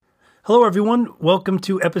Hello, everyone. Welcome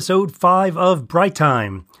to episode 5 of Bright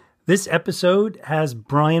Time. This episode has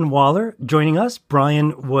Brian Waller joining us.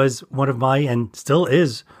 Brian was one of my, and still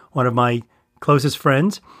is, one of my closest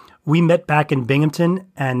friends. We met back in Binghamton,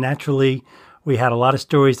 and naturally, we had a lot of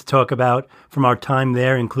stories to talk about from our time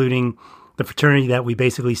there, including the fraternity that we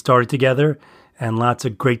basically started together, and lots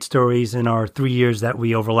of great stories in our 3 years that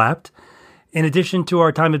we overlapped. In addition to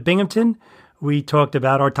our time at Binghamton, we talked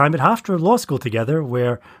about our time at Hofstra Law School together,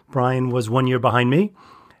 where Brian was 1 year behind me.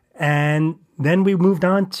 And then we moved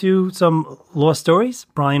on to some law stories.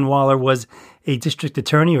 Brian Waller was a district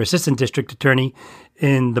attorney or assistant district attorney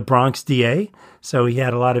in the Bronx DA. So he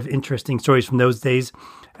had a lot of interesting stories from those days.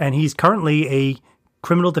 And he's currently a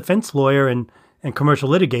criminal defense lawyer and commercial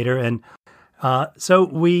litigator. And so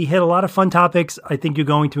we hit a lot of fun topics. I think you're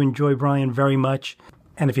going to enjoy Brian very much.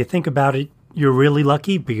 And if you think about it, you're really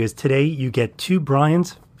lucky because today you get 2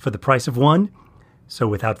 Brians for the price of 1. So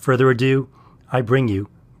without further ado, I bring you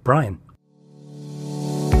Brian.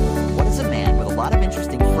 What does a man with a lot of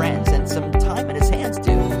interesting friends and some time in his hands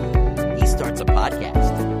do? He starts a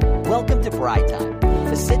podcast. Welcome to Bright Time,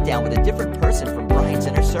 to sit down with a different person from Brian's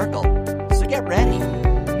inner circle. So get ready.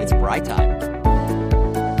 It's Bright Time.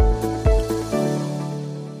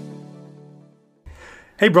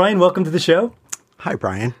 Hey, Brian, welcome to the show. Hi,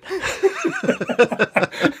 Brian.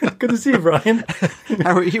 Good to see you, Brian.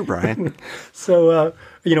 How are you, Brian? So,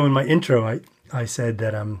 in my intro, I said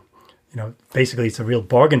that, basically it's a real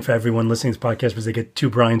bargain for everyone listening to this podcast because they get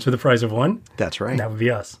 2 Brians for the price of 1. That's right. And that would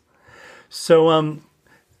be us. So,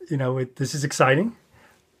 this is exciting.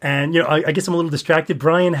 And, I guess I'm a little distracted.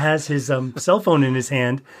 Brian has his cell phone in his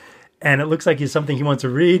hand, and it looks like it's something he wants to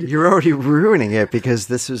read. You're already ruining it because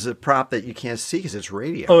this is a prop that you can't see because it's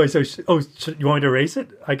radio. Oh, so you want me to erase it?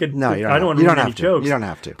 I could. No, you don't. I don't want to read any jokes. You don't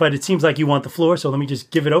have to. But it seems like you want the floor, so let me just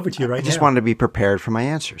give it over to you right now. I just wanted to be prepared for my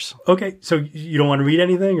answers. Okay, so you don't want to read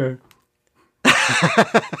anything, or?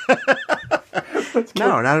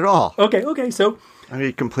 No, not at all. Okay. So I'm going to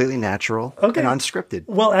be completely natural and unscripted.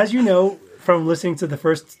 Well, as you know from listening to the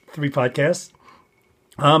first 3 podcasts,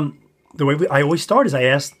 the way I always start is I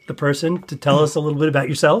ask the person to tell us a little bit about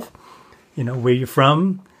yourself, where you're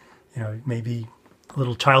from, maybe a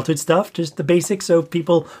little childhood stuff, just the basics so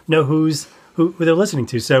people know who they're listening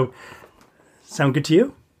to. So, sound good to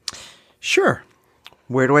you? Sure.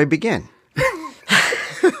 Where do I begin?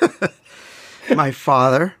 My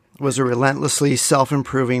father was a relentlessly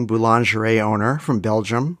self-improving boulangerie owner from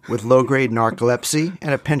Belgium with low-grade narcolepsy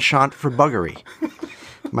and a penchant for buggery.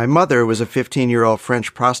 My mother was a 15-year-old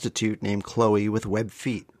French prostitute named Chloe with webbed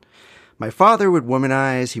feet. My father would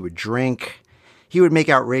womanize, he would drink, he would make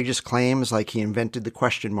outrageous claims like he invented the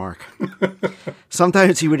question mark.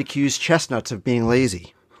 Sometimes he would accuse chestnuts of being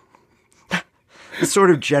lazy. The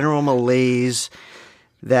sort of general malaise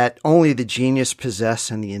that only the genius possess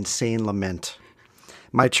and the insane lament.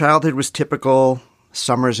 My childhood was typical: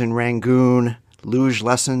 summers in Rangoon, luge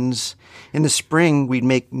lessons. In the spring, we'd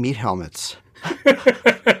make meat helmets.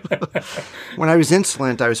 When I was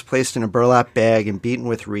insolent, I was placed in a burlap bag and beaten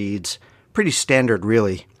with reeds. Pretty standard,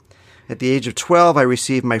 really. At the age of 12, I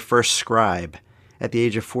received my first scribe. At the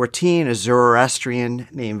age of 14, a Zoroastrian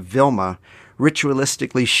named Vilma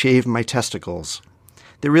ritualistically shaved my testicles.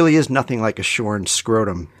 There really is nothing like a shorn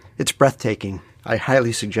scrotum. It's breathtaking. I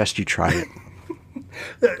highly suggest you try it.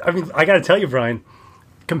 I mean, I got to tell you, Brian,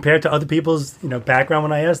 compared to other people's background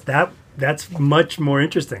when I asked, that's much more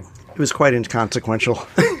interesting. It was quite inconsequential.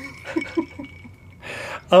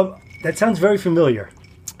 That sounds very familiar.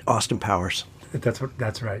 Austin Powers. That's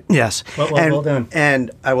right. Yes. Well done.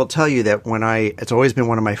 And I will tell you that it's always been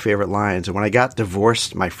one of my favorite lines. And when I got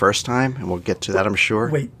divorced my first time, and we'll get to that, I'm sure.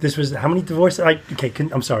 Wait, this was how many divorces?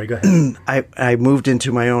 I'm sorry. Go ahead. I moved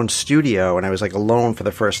into my own studio, and I was like alone for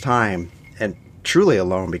the first time, and truly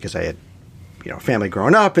alone because I had, family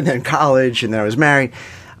growing up, and then college, and then I was married.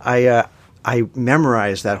 I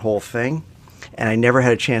memorized that whole thing, and I never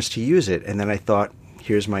had a chance to use it. And then I thought,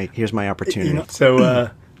 here's my opportunity.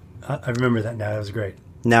 I remember that now. That was great.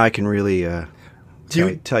 Now I can really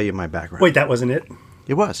tell you my background. Wait, that wasn't it?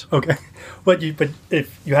 It was. Okay. But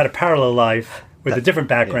if you had a parallel life with a different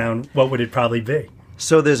background, what would it probably be?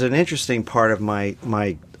 So there's an interesting part of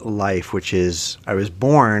my life, which is I was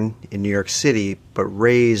born in New York City, but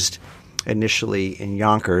raised initially in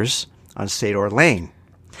Yonkers on Sador Lane.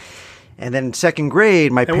 And then in second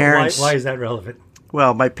grade, my parents... Why is that relevant?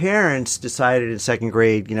 Well, my parents decided in second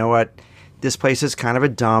grade, you know what? This place is kind of a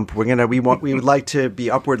dump. We would like to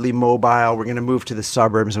be upwardly mobile. We're going to move to the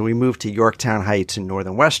suburbs. And we moved to Yorktown Heights in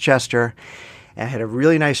northern Westchester. And I had a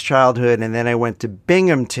really nice childhood. And then I went to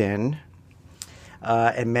Binghamton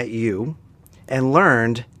and met you. and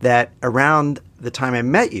learned that around the time I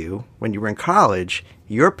met you, when you were in college,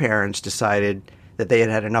 your parents decided that they had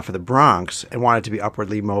had enough of the Bronx and wanted to be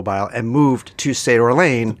upwardly mobile and moved to Sador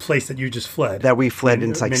Lane. Place that you just fled. That we fled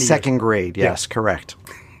in like second years. grade. Yes, Yeah. correct.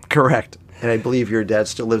 Correct. And I believe your dad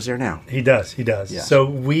still lives there now. He does. Yes. So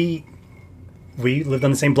we lived on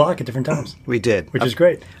the same block at different times. We did. Which is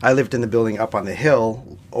great. I lived in the building up on the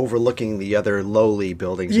hill overlooking the other lowly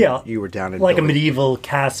buildings. Yeah. You were down in like building. a medieval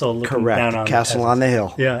castle looking Correct. down on Castle on the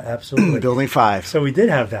hill. Yeah, absolutely. Building 5. So we did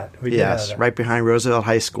have that. We did have Yes, that. right behind Roosevelt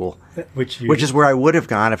High School, Which is where I would have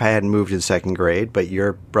gone if I hadn't moved in second grade. But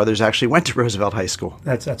your brothers actually went to Roosevelt High School.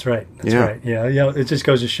 That's right. That's Yeah. right. Yeah, yeah. It just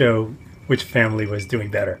goes to show which family was doing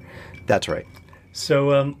better. That's right.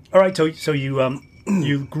 So, all right. So you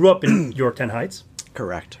you grew up in Yorktown Heights,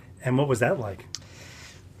 Correct. and what was that like?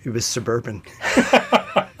 It was suburban.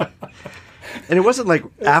 And it wasn't like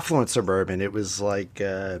affluent suburban. It was like,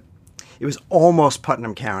 it was almost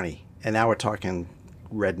Putnam County. And now we're talking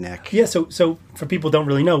redneck. Yeah. So for people who don't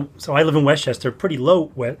really know, so I live in Westchester, pretty lower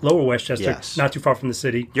Westchester, Yes. not too far from the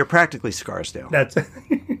city. You're practically Scarsdale. That's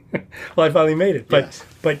well, I finally made it. Yes.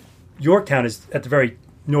 But Yorktown is at the very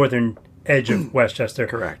northern edge of Westchester.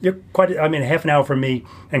 Correct. You're half an hour from me,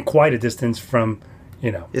 and quite a distance from,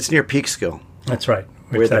 It's near Peekskill. That's right.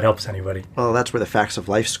 Where Which that the- helps anybody. Well, that's where the Facts of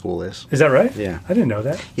Life School is. Is that right? Yeah. I didn't know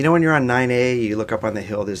that. You know when you're on 9A, you look up on the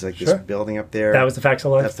hill, there's like Sure. this building up there. That was the Facts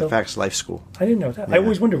of Life. That's still? the Facts of Life School. I didn't know that. I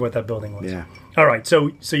always wondered what that building was. Yeah. All right.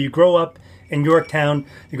 So you grow up in Yorktown.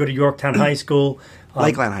 You go to Yorktown High School.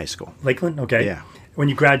 Lakeland High School. Lakeland. Okay. Yeah. When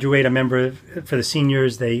you graduate, I remember for the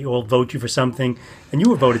seniors, they all vote you for something, and you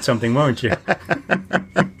were voted something, weren't you?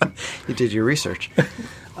 You did your research.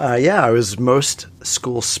 Yeah, I was most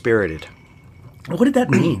school spirited. What did that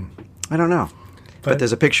mean? I don't know. But But-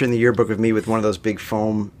 there's a picture in the yearbook of me with one of those big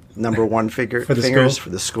foam number 1 fingers For the school? for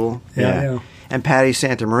the school. Yeah. And Patty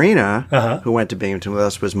Santa Marina, Uh-huh. who went to Binghamton with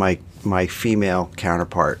us, was my female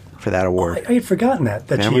counterpart for that award. I had forgotten that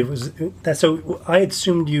she Family? was that. So I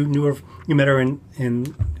assumed you knew her. You met her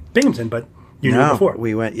in Binghamton, but you knew her No, before.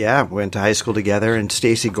 we went to high school together, and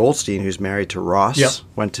Stacy Goldstein, who's married to Ross,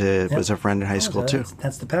 Yep. was a friend in high school too.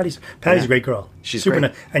 That's the Patty's. Patty's Yeah. a great girl. She's super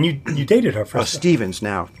great. nice. And you dated her for Oh, Stevens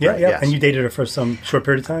now. yeah, right, yeah. yes. And you dated her for some short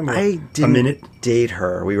period of time. Or I didn't a minute. date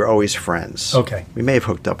her. We were always friends. Okay. We may have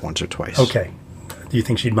hooked up once or twice. Okay. Do you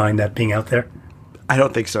think she'd mind that being out there? I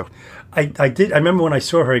don't think so. I did. I remember when I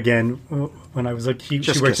saw her again when I was looking. She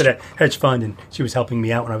Just works kissed at a hedge fund, and she was helping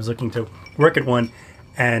me out when I was looking to work at one.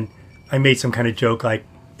 And I made some kind of joke like,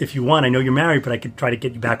 "If you want, I know you're married, but I could try to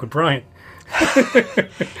get you back with Brian."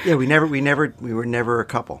 Yeah, we were never a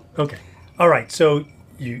couple. Okay. All right. So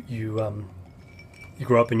you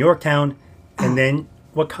grew up in Yorktown, and then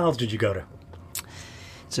what college did you go to?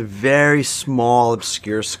 It's a very small,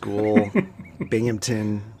 obscure school,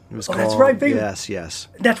 Binghamton. It was Oh, called. that's right, Binghamton. Yes.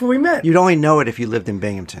 That's where we met. You'd only know it if you lived in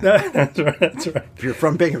Binghamton. That's right. That's right. If you're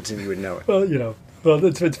from Binghamton, you would know it. Well,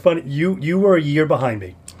 it's funny. You were a year behind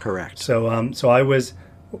me. Correct. So I was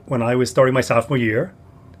when I was starting my sophomore year.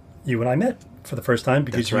 You and I met for the first time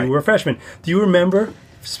because That's right. you were a freshman. Do you remember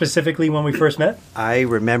specifically when we first met? I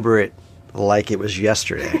remember it like it was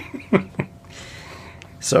yesterday.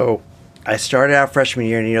 So I started out freshman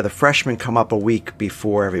year, and the freshmen come up a week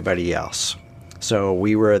before everybody else. So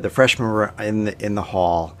the freshmen were in the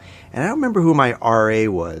hall, and I don't remember who my RA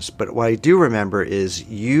was, but what I do remember is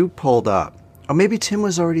you pulled up. Oh, maybe Tim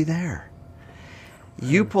was already there.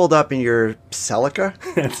 You pulled up in your Celica,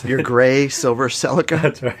 your gray silver Celica.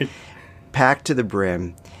 That's right. Packed to the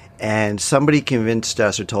brim, and somebody convinced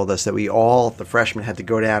us or told us that the freshmen, had to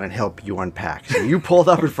go down and help you unpack. So you pulled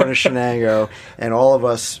up in front of Shenango, and all of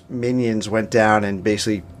us minions went down and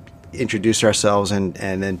basically introduced ourselves and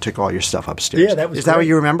then took all your stuff upstairs. Yeah, that was. Is that what great.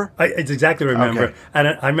 you remember? It's exactly what I remember. Okay. And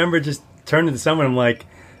I remember just turning to someone.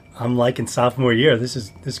 I'm like in sophomore year.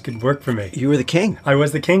 This could work for me. You were the king. I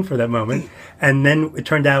was the king for that moment. And then it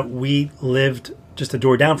turned out we lived just a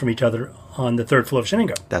door down from each other on the third floor of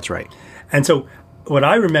Shenango. That's right. And so what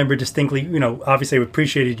I remember distinctly, obviously I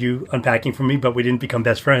appreciated you unpacking for me, but we didn't become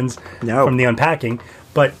best friends from the unpacking.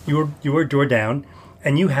 But you were a door down,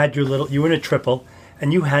 and you had you were in a triple,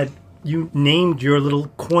 and you named your little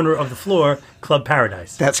corner of the floor Club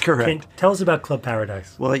Paradise. That's correct. Tell us about Club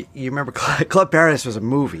Paradise. Well, you remember Club Paradise was a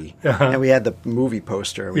movie, and we had the movie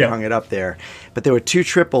poster, and we hung it up there. But there were two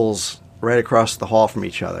triples right across the hall from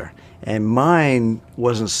each other, and mine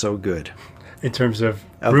wasn't so good. In terms of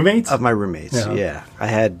roommates? Of my roommates, yeah. I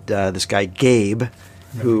had this guy, Gabe,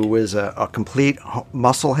 who was a complete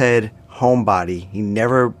musclehead homebody.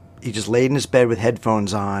 He just laid in his bed with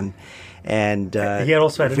headphones on. And he had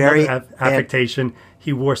also had another affectation.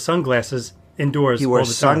 He wore sunglasses indoors. He all wore the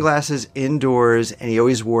time. sunglasses indoors, and he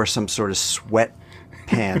always wore some sort of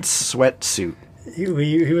sweatsuit.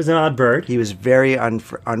 He was an odd bird. He was very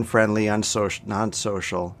unfriendly,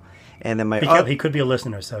 non-social. And then He could be a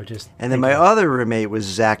listener, so just. And then my other roommate was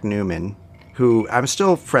Zach Newman, who I'm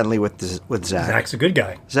still friendly with Zach. Zach's a good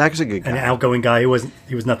guy. Zach's a good guy. An outgoing guy. He was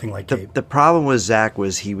nothing like Gabe. The problem with Zach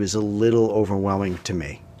was he was a little overwhelming to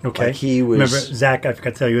me. Okay. Like he was. Remember, Zach, I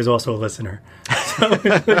forgot to tell you, he was also a listener.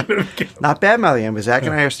 Not bad, Malian, but Zach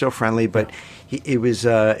and I are still friendly, but he was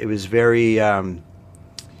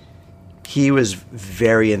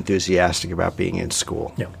very enthusiastic about being in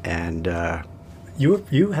school. Yeah. And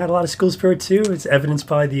you had a lot of school spirit too. It's evidenced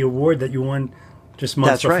by the award that you won just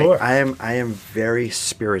months that's before. right. I am very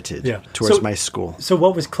spirited towards my school. So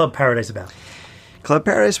what was Club Paradise about? Club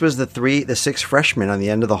Paradise was the 6 freshmen on the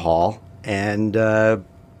end of the hall, and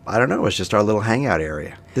I don't know, it was just our little hangout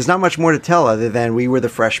area. There's not much more to tell other than we were the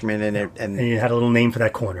freshmen, and you had a little name for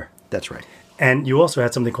that corner. That's right. And you also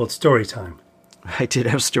had something called Story Time. I did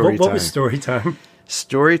have Story Time. What was Story Time?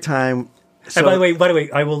 Story Time. So, and by the way,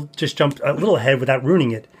 I will just jump a little ahead without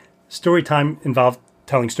ruining it. Story Time involved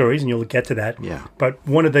telling stories, and you'll get to that. Yeah. But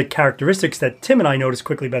one of the characteristics that Tim and I noticed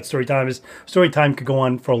quickly about Story Time is Story Time could go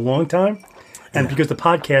on for a long time. And because the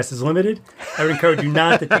podcast is limited, I would encourage you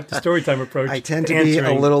not to take the story time approach. I tend to be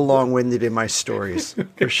a little long-winded in my stories,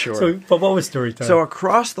 for sure. But what was story time? So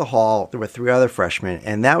across the hall, there were 3 other freshmen,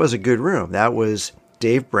 and that was a good room. That was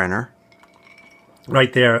Dave Brenner.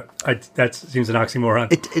 Right there. That seems an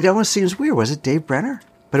oxymoron. It almost seems weird. Was it Dave Brenner?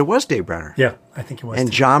 But it was Dave Brenner. Yeah, I think it was. And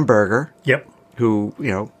John Berger. Yep. Who,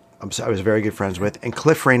 I was very good friends with. And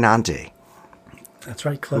Cliff Raynante. That's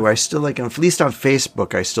right, Cliff. Who I still at least on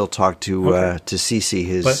Facebook, I still talk to Cece,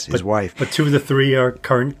 his wife. But 2 of the 3 are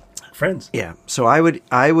current friends. Yeah. So I would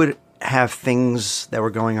have things that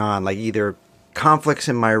were going on, like either conflicts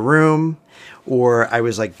in my room, or I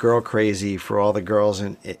was like girl crazy for all the girls,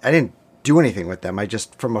 and I didn't do anything with them. I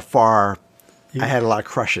just, from afar, I had a lot of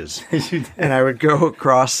crushes. And I would go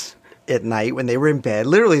across at night when they were in bed.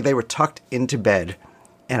 Literally, they were tucked into bed.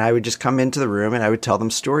 And I would just come into the room and I would tell them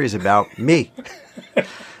stories about me,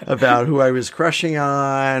 about who I was crushing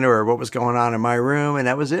on or what was going on in my room. And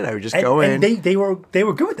that was it. I would just go in. And they were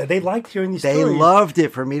good with that. They liked hearing these stories. They loved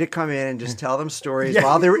it for me to come in and just tell them stories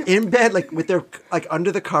while they were in bed, like with their, like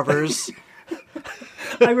under the covers.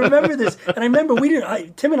 I remember this. And I remember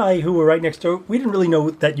Tim and I, who were right next door, we didn't really know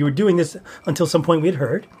that you were doing this until some point we had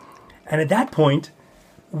heard. And at that point,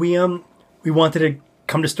 we wanted to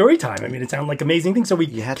come to story time. I mean, it sounded like an amazing thing. So we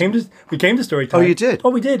came to story time. Oh, you did? Oh,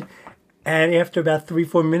 we did. And after about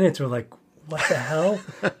 3-4 minutes, we're like, what the hell?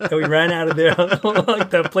 And we ran out of there like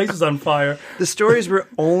the place was on fire. The stories were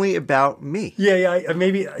only about me. Yeah.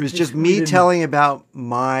 Maybe it was just me telling about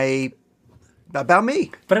me. But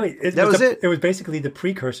anyway, that was it. It was basically the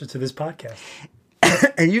precursor to this podcast.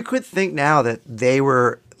 And you could think now that they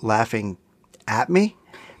were laughing at me.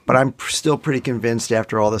 But I'm still pretty convinced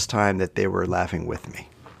after all this time that they were laughing with me.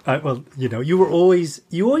 Well, you always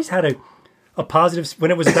had a positive, when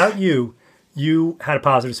it was about you had a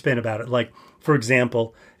positive spin about it. Like, for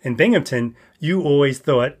example, in Binghamton, you always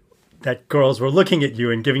thought that girls were looking at you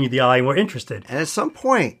and giving you the eye and were interested. And at some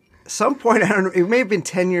point, I don't know, it may have been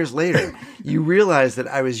 10 years later, you realized that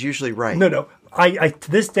I was usually right. No. I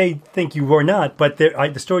to this day think you were not, but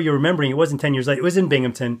the story you're remembering, it wasn't 10 years later. It was in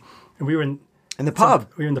Binghamton, and we were in the pub.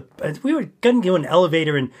 We were getting to an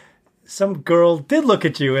elevator, and some girl did look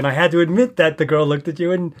at you, and I had to admit that the girl looked at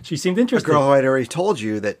you, and she seemed interested. A girl who I'd already told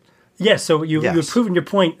you that. Yes, so you had proven your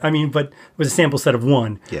point. I mean, but it was a sample set of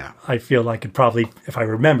 1. Yeah. I feel I could probably, if I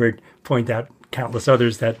remembered, point out countless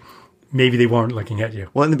others that maybe they weren't looking at you.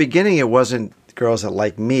 Well, in the beginning, it wasn't girls that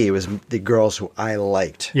liked me. It was the girls who I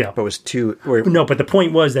liked. Yeah. But it was No, but the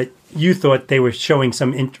point was that you thought they were showing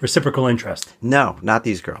some reciprocal interest. No, not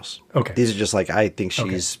these girls. Okay. These are just like, I think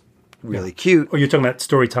she's really cute. Oh, you're talking about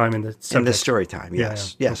story time in the subject. In the story time,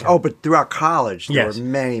 yes. Yeah. Yes. Okay. Oh, but throughout college, there were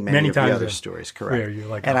many of times the other stories, correct. Where you're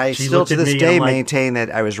like, and I still to this day maintain that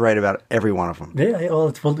I was right about every one of them. Yeah, well,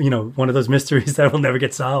 it's one of those mysteries that will never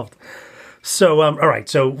get solved. So, all right.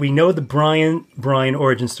 So we know the Brian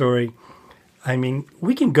origin story. I mean,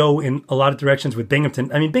 we can go in a lot of directions with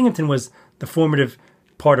Binghamton. I mean, Binghamton was the formative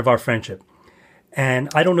part of our friendship. And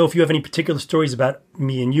I don't know if you have any particular stories about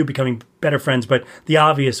me and you becoming better friends, but the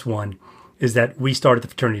obvious one is that we started the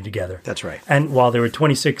fraternity together. That's right. And while there were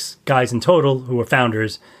 26 guys in total who were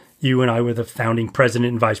founders, you and I were the founding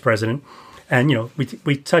president and vice president. And,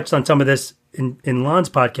 we touched on some of this in Lon's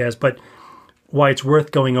podcast, but why it's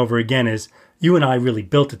worth going over again is you and I really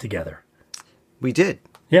built it together. We did.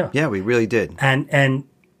 Yeah. Yeah, we really did. And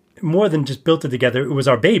more than just built it together, it was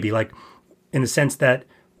our baby. Like, in the sense that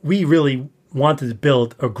we really wanted to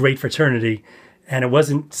build a great fraternity. And it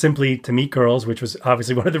wasn't simply to meet girls, which was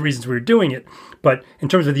obviously one of the reasons we were doing it. But in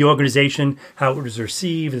terms of the organization, how it was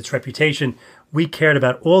received, its reputation, we cared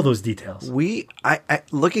about all those details.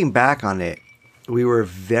 Looking back on it, we were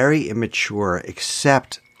very immature,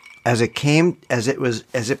 except as it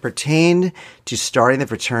pertained to starting the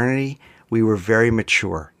fraternity, we were very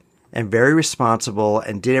mature and very responsible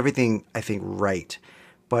and did everything, I think, right.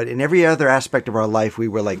 But in every other aspect of our life, we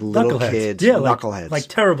were like little kids, knuckleheads. Like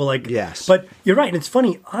terrible. Yes. But you're right. And it's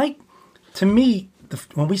funny. To me,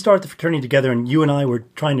 when we started the fraternity together and you and I were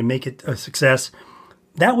trying to make it a success,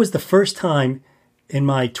 that was the first time in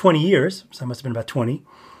my 20 years, so I must have been about 20,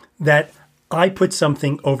 that I put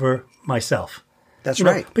something over myself. That's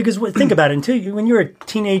right. Because think about it. When you're a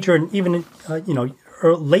teenager and even,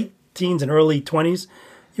 late teens and early 20s,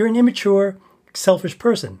 you're an immature, selfish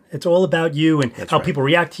person. It's all about you and how people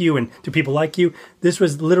react to you and do people like you. This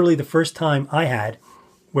was literally the first time I had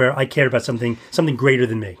where I cared about something greater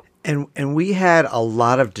than me. And we had a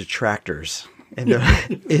lot of detractors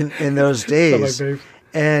in those days.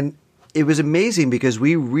 And it was amazing because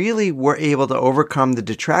we really were able to overcome the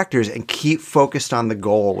detractors and keep focused on the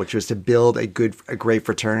goal, which was to build a great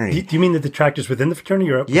fraternity. Do you mean the detractors within the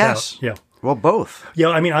fraternity or yes. Yeah. Well, both. Yeah,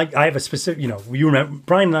 I mean, I have a specific, you remember,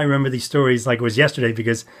 Brian and I remember these stories like it was yesterday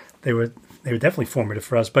because they were definitely formative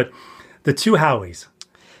for us. But the two Howies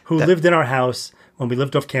who lived in our house when we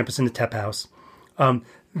lived off campus in the Tep House,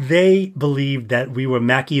 they believed that we were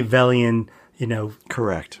Machiavellian,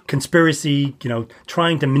 correct, conspiracy,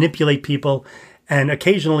 trying to manipulate people. And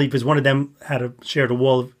occasionally, because one of them shared a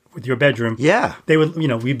wall with your bedroom, yeah, they would,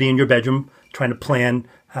 we'd be in your bedroom trying to plan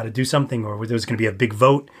how to do something, or there was going to be a big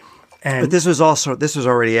vote. But this was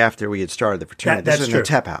already after we had started the fraternity. This was in the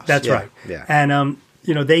Tep House. That's right. Yeah. And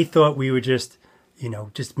they thought we were just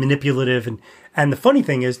manipulative, and the funny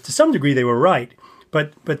thing is, to some degree, they were right,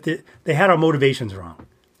 but they had our motivations wrong.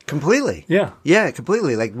 Completely. Yeah. Yeah,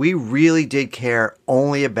 completely. Like, we really did care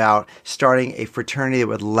only about starting a fraternity that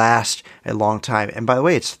would last a long time. And by the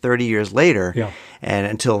way, it's 30 years later. Yeah. And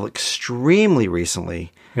until extremely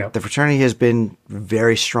recently, yeah, the fraternity has been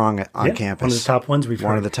very strong on campus. One of the top ones we've heard.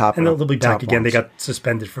 One of the top and they'll be back again. Ones. They got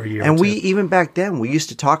suspended for a year. And even back then, we used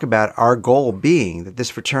to talk about our goal being that this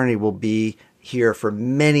fraternity will be here for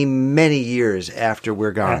many, many years after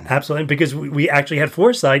we're gone. Absolutely. Because we actually had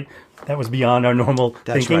foresight that was beyond our normal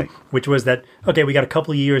thinking, right. Which was that, okay, we got a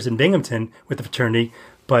couple of years in Binghamton with the fraternity,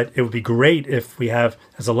 but it would be great if we have,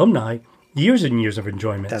 as alumni, years and years of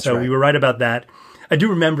enjoyment. That's so right. We were right about that. I do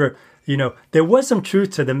remember, there was some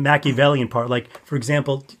truth to the Machiavellian part. Like, for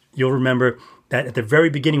example, you'll remember that at the very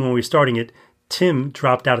beginning when we were starting it, Tim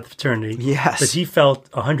dropped out of the fraternity. Yes. Because he felt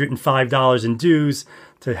 $105 in dues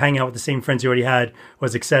to hang out with the same friends he already had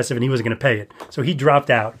was excessive and he wasn't going to pay it. So he dropped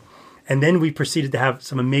out. And then we proceeded to have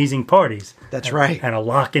some amazing parties. That's right. And a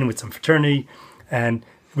lock-in with some fraternity. And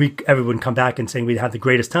everyone would come back and saying we'd have the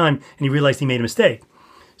greatest time. And he realized he made a mistake.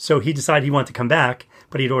 So he decided he wanted to come back,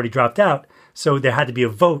 but he'd already dropped out. So there had to be a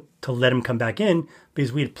vote to let him come back in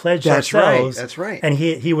because we had pledged ourselves. That's right. And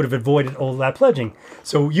he would have avoided all that pledging.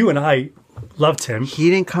 So you and I loved him. He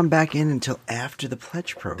didn't come back in until after the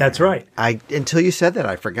pledge program. That's right. Until you said that,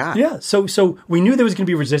 I forgot. Yeah. So we knew there was going to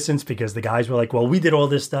be resistance because the guys were like, well, we did all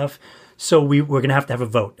this stuff. So we were going to have a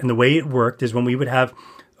vote. And the way it worked is when we would have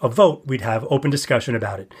a vote, we'd have open discussion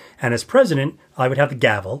about it. And as president, I would have the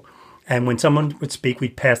gavel. And when someone would speak,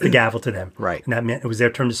 we'd pass the gavel to them. Right. And that meant it was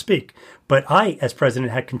their turn to speak. But I, as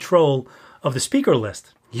president, had control of the speaker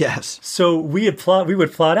list. Yes. So we would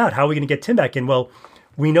plot out how are we going to get Tim back in. Well,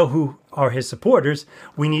 we know who are his supporters.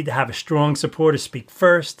 We need to have a strong supporter speak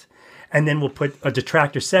first. And then we'll put a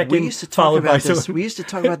detractor second. We used to talk about this. We used to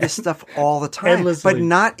talk about this stuff all the time, endlessly. But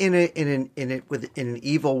not in an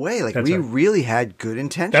evil way. Like, we really had good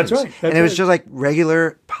intentions. That's right. And it was just like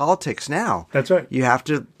regular politics now. That's right. You have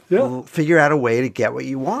to figure out a way to get what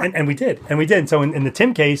you want. And we did. So in the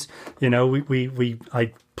Tim case,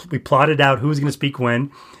 we plotted out who was going to speak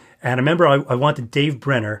when. And I remember I wanted Dave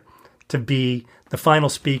Brenner to be the final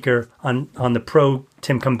speaker on the pro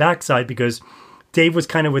Tim come back side because Dave was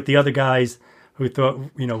kind of with the other guys who thought,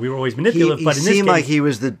 we were always manipulative. He but in this seemed case, like he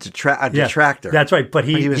was the detractor. That's right. But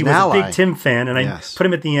he was a big Tim fan. And I put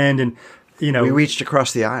him at the end and, we reached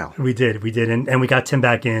across the aisle. We did. And we got Tim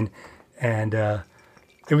back in. And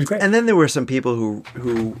it was great. And then there were some people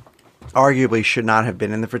who arguably should not have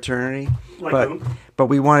been in the fraternity. But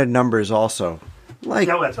we wanted numbers also. We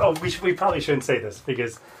probably shouldn't say this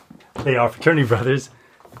because they are fraternity brothers.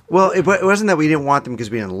 Well, it wasn't that we didn't want them because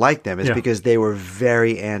we didn't like them. It's because they were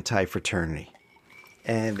very anti-fraternity.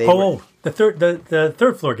 and they were, the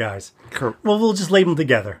third floor guys. Well, we'll just label them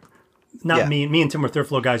together. Not Yeah. me and Tim were third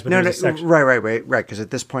floor guys, but no, there's a section. right. Because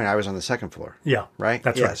at this point, I was on the second floor. Yeah, Right?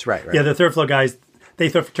 That's Yes, right. Yeah, the third floor guys, they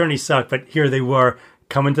thought fraternities sucked, but here they were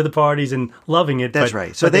coming to the parties and loving it. That's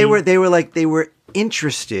right. So they were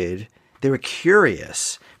interested, they were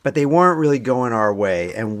curious, but they weren't really going our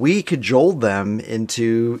way, and we cajoled them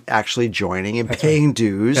into actually joining and paying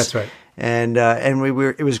dues. That's right. And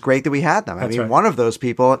it was great that we had them. I mean, right. one of those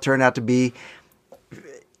people turned out to be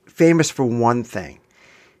famous for one thing.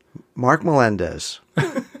 Mark Melendez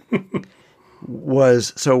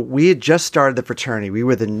so we had just started the fraternity. We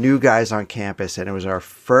were the new guys on campus, and it was our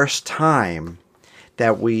first time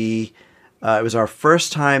that we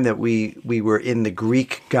were in the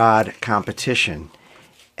Greek god competition,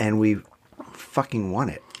 and we fucking won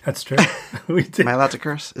it. That's true. We did. Am I allowed to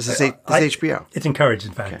curse? Is this HBO? It's encouraged,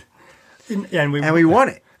 in fact. Okay. And we won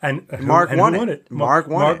it. And Mark won it. Mark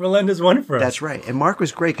Melendez won it for us. That's right. And Mark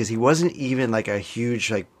was great because he wasn't even like a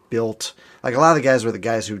huge built, like a lot of the guys were the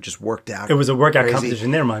guys who just worked out. It was a workout crazy. competition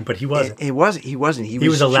in their mind, but he wasn't. He wasn't. He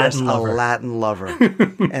was a Latin lover. a Latin lover.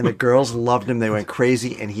 And the girls loved him. They went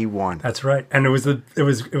crazy, and he won. That's right. And it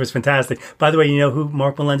was fantastic. By the way, you know who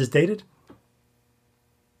Mark Melendez dated?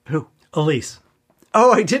 Who? Elise.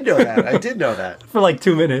 Oh, I did know that. For like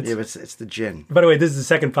 2 minutes. Yeah, but it's the gin. By the way, this is the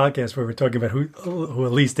second podcast where we're talking about who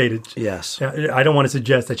Elise dated. Yes. I don't want to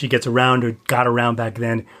suggest that she gets around or got around back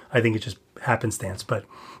then. I think it just happenstance. But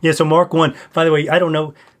yeah, so Mark won. By the way, I don't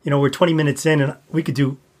know. We're 20 minutes in, and we could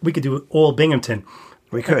do all Binghamton.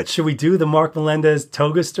 We could. Should we do the Mark Melendez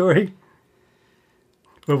toga story?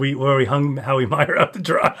 Where we hung Howie Meyer out to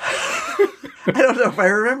dry. I don't know if I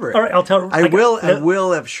remember it. All right, I'll tell. I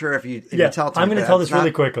will. I'm sure if you tell it to me. I'm going to tell this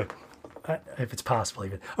really quickly, if it's possible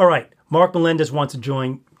even. All right, Mark Melendez wants to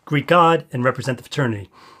join Greek God and represent the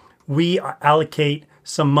fraternity. We allocate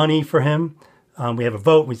some money for him. We have a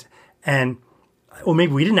vote, or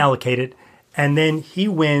maybe we didn't allocate it, and then he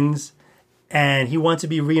wins. And he wants to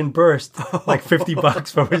be reimbursed like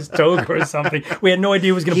 $50 for his toga or something. We had no idea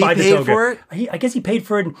he was going to buy the toga. He paid for it? I guess he paid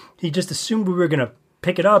for it, and he just assumed we were going to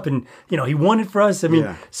pick it up, and he won it for us. I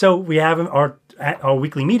mean, So we have him at our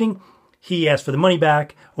weekly meeting. He asked for the money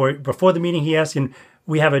back, or before the meeting, he asked, and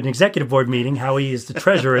we have an executive board meeting. Howie is the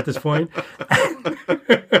treasurer at this point,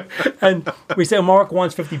 and we say Mark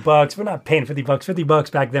wants $50. We're not paying $50.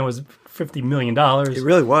 $50 back then was $50 million. It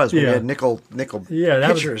really was. We had nickel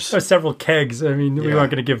pitchers. That was several kegs. I mean, we weren't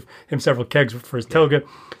going to give him several kegs for his toga.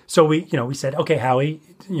 So we said, okay, Howie,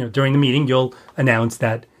 during the meeting, you'll announce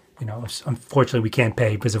that, unfortunately we can't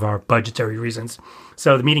pay because of our budgetary reasons.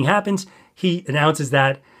 So the meeting happens. He announces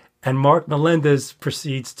that, and Mark Melendez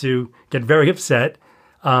proceeds to get very upset.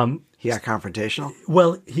 He got confrontational?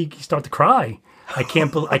 Well, he started to cry. I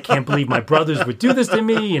can't believe my brothers would do this to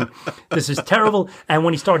me, and this is terrible. And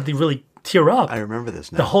when he started to really tear up, I remember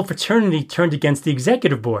this now. The whole fraternity turned against the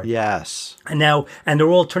executive board. Yes. And they're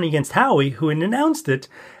all turning against Howie, who had announced it.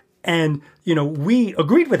 And, we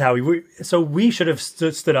agreed with Howie. So we should have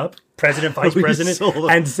stood up, president, vice president,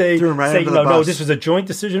 and say, no, this was a joint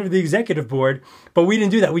decision of the executive board. But we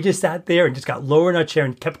didn't do that. We just sat there and just got lower in our chair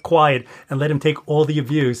and kept quiet and let him take all the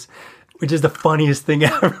abuse, which is the funniest thing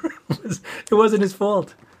ever. It wasn't his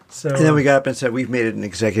fault. So, and then we got up and said, we've made an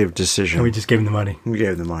executive decision. And we just gave him the money. We gave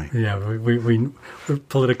him the money. Yeah, we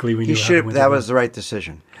politically, we knew that was the right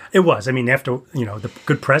decision. It was. I mean, after, the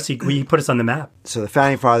good press, he put us on the map. So the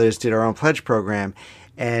Founding Fathers did our own pledge program,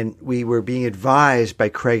 and we were being advised by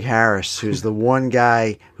Craig Harris, who's the one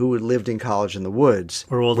guy who had lived in college in the woods,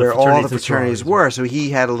 where all the fraternities were. So he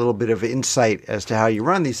had a little bit of insight as to how you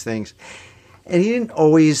run these things. And he didn't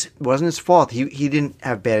always, it wasn't his fault. He didn't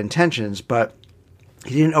have bad intentions, but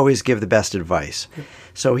he didn't always give the best advice.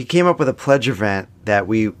 So he came up with a pledge event that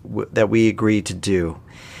we agreed to do.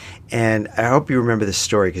 And I hope you remember this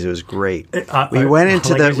story because it was great. We went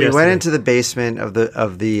into the basement of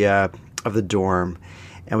the dorm,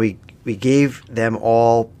 and we gave them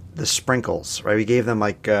all the sprinkles. Right, we gave them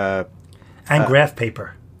and graph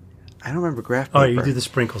paper. I don't remember graph paper. Oh, you do the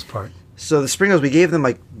sprinkles part. So the sprinkles, we gave them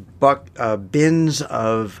bins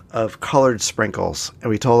of colored sprinkles, and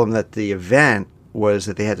we told them that the event was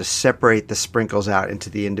that they had to separate the sprinkles out into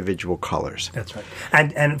the individual colors. That's right.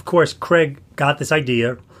 And of course, Craig got this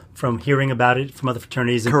idea from hearing about it from other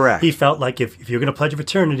fraternities. And correct. He felt like if you're going to pledge a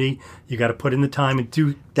fraternity, you got to put in the time and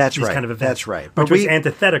do these kind of events. That's right. Which was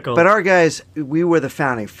antithetical. But our guys, we were the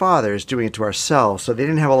Founding Fathers doing it to ourselves, so they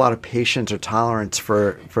didn't have a lot of patience or tolerance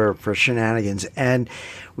for shenanigans. And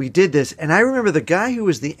we did this. And I remember the guy who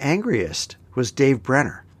was the angriest was Dave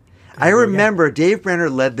Brenner. I remember Dave Brenner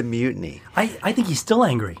led the mutiny. I think he's still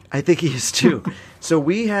angry. I think he is too. So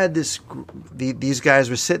we had these guys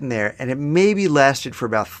were sitting there, and it maybe lasted for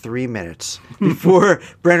about 3 minutes before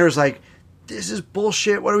Brenner was like, "This is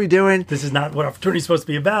bullshit. What are we doing? This is not what our fraternity's supposed to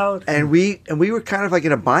be about." And we were kind of like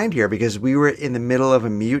in a bind here because we were in the middle of a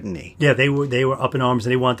mutiny. Yeah, they were up in arms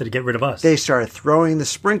and they wanted to get rid of us. They started throwing the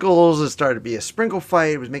sprinkles. It started to be a sprinkle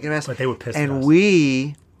fight. It was making a mess. But they were pissed at And us.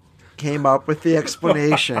 we came up with the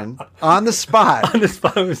explanation on the spot. On the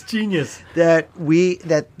spot, it was genius. that we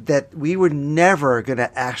were never going to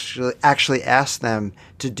actually ask them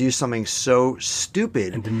to do something so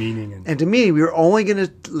stupid And demeaning. And to me, we were only going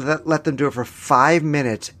to let them do it for 5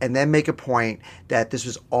 minutes and then make a point that this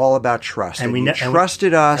was all about trust. And And we you ne- and we-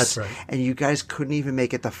 trusted us, That's right. and you guys couldn't even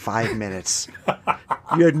make it to 5 minutes.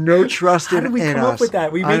 You had no trust How in us. did we come up with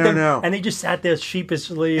that? We I made don't them, know. and they just sat there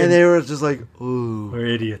sheepishly. And they were just like, "Ooh, we're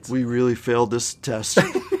idiots. we really failed this test."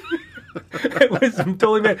 It was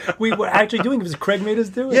totally mad. We were actually doing it because Craig made us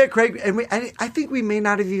do it. Yeah, Craig, and I think we may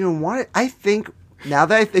not have even wanted. I think now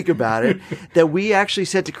that I think about it, that we actually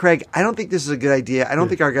said to Craig, "I don't think this is a good idea. I don't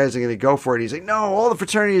think our guys are going to go for it." He's like, "No, all the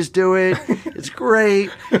fraternities do it. It's great."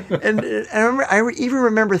 And I even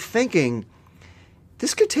remember thinking,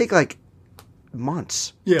 this could take like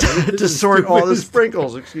months Yeah, to this is sort all the stupid.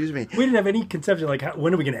 sprinkles. Excuse me. We didn't have any conception like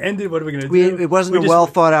when are we going to end it? What are we going to do? It wasn't We a just- well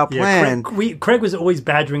thought out Yeah, plan. Craig was always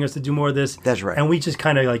badgering us to do more of this. That's right. And we just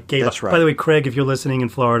kind of like gave That's up. right. By the way, Craig, if you're listening in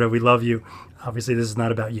Florida, we love you. Obviously, this is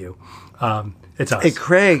not about you. It's us. And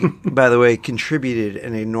Craig, by the way, contributed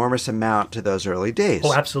an enormous amount to those early days.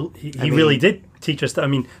 Oh, absolutely. He really did teach us. I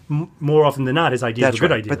mean, more often than not, his ideas That's were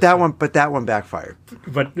good right. ideas. But that one backfired.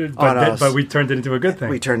 But us. but we turned it into a good thing.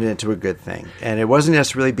 We turned it into a good thing, and it wasn't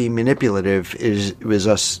us really being manipulative. It was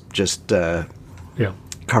us just yeah,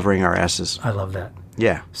 covering our asses. I love that.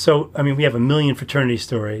 Yeah, So, I mean, we have a million fraternity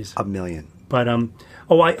stories. a million. But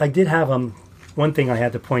I did have one thing I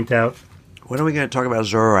had to point out. When are we going to talk about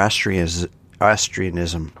Zoroastrianism?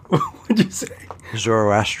 What'd you say?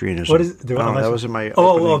 Zoroastrianism. What is? That was in my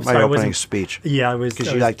Oh, opening, sorry, my I opening wasn't- speech. Yeah, I was Because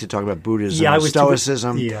I you was- like to talk about Buddhism, Yeah, I and was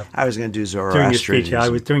Stoicism. yeah. I was going to do during your speech.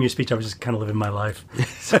 Zoroastrianism. Yeah, during your speech. I was just kind of living my life.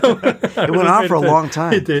 It went on for a long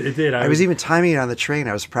time. It did. It did. I was even timing it on the train.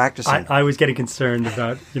 I was practicing. I was getting concerned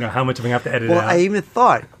about how much I'm gonna have to edit Well, out. I even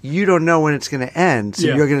thought you don't know when it's going to end, so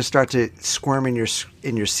Yeah. you're going to start to squirm in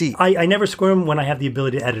your seat. I never squirm when I have the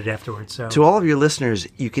ability to edit afterwards. So To all of your listeners,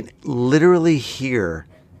 you can literally hear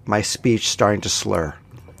my speech starting to slur.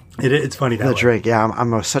 it's funny that The way. drink, yeah,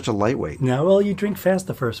 I'm such a lightweight. No, well, you drink fast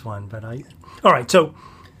the first one, but all right. So,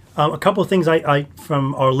 a couple of things I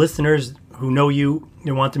from our listeners who know you,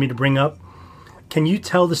 they wanted me to bring up. Can you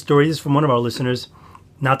tell the story? This is from one of our listeners,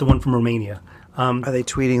 not the one from Romania. Are they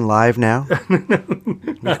tweeting live now?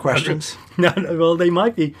 With questions? No, well, they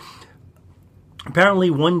might be. Apparently,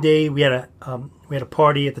 one day we had a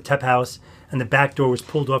party at the Tep House, and the back door was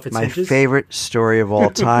pulled off its My hinges. favorite story of all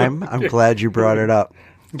time. I'm glad you brought it up.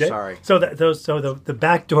 Okay? Sorry. So the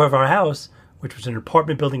back door of our house, which was an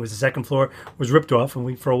apartment building, was the second floor, was ripped off,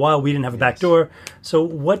 and for a while we didn't have a back door. So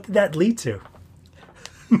what did that lead to?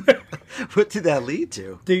 What did that lead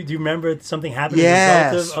to? Do you remember something happened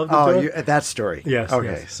Yes. as a result of the door? That story. Yes. Okay,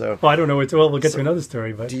 yes. so Well, I don't know. We'll get to another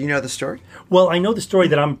story, but do you know the story? well, I know the story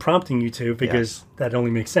that I'm prompting you to because Yes. that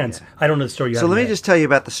only makes sense. I don't know the story you So have. let in me your just tell you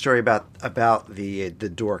about the story about the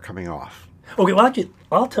door coming off. head. Okay. Well, actually,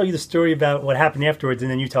 I'll tell you the story about what happened afterwards,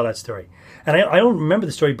 and then you tell that story. And I don't remember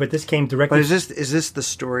the story, but this came directly But is this the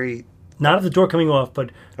story not of the door coming off,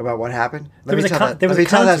 but about what happened? there was a Let there was me a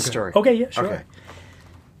tell that consequence. story. Okay. Yeah. Sure. Okay.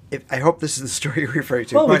 I hope this is the story you're referring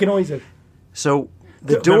to. Well, we but- can always. So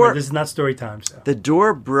the Remember, door, this is not story time. So. the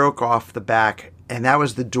door broke off the back, and that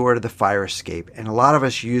was the door to the fire escape. And a lot of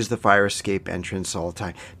us use the fire escape entrance all the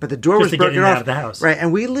time. But the door Just was to get broken in and off out of the house. right?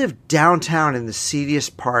 And we lived downtown in the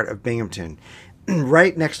seediest part of Binghamton,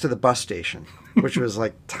 right next to the bus station, which was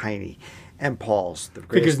like tiny, and Paul's, the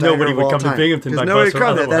greatest Because nobody diner of would all come to time. Binghamton Because by nobody bus would or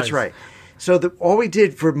come there. That's otherwise. right. So all we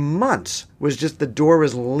did for months was just the door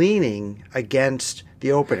was leaning against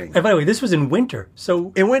the opening. And by the way, this was in winter,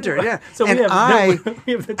 so In winter, yeah. So and we have I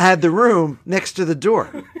we have the- had the room next to the door.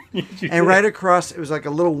 You And did. right across, it was like a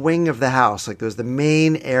little wing of the house. Like there was the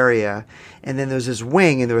main area, and then there was this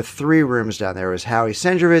wing, and there were 3 rooms down there. It was Howie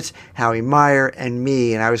Sendrovitz, Howie Meyer, and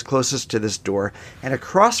me, and I was closest to this door. And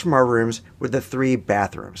across from our rooms were the 3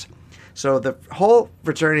 bathrooms. So the whole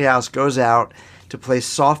fraternity house goes out to play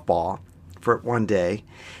softball for one day,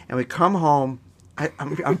 and we come home.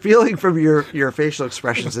 I'm feeling from your facial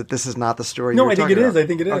expressions that this is not the story. No, you were I think talking it is. about. I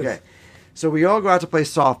think it is. Okay, so we all go out to play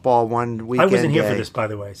softball one I weekend. wasn't here day, for this, by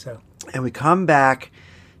the way. So and we come back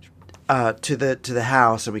to the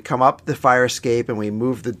house, and we come up the fire escape, and we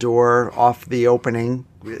move the door off the opening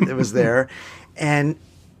that was there, And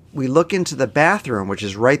we look into the bathroom, which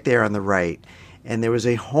is right there on the right, and there was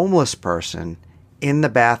a homeless person in the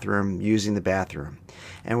bathroom using the bathroom.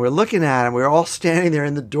 And we're looking at him. We're all standing there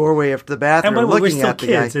in the doorway of the bathroom, And by the way, we're looking still at the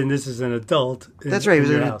kids, guy. and this is an adult. That's right. He was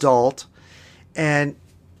in your an house. adult, and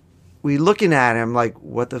we looking at him like,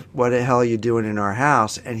 what the hell are you doing in our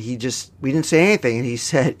house? And we didn't say anything.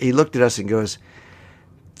 And he looked at us and goes,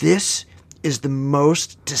 "This is the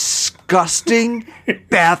most disgusting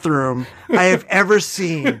bathroom I have ever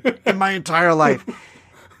seen in my entire life."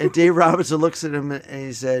 And Dave Robinson looks at him and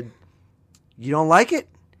he said, "You don't like it?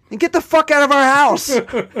 Then get the fuck out of our house."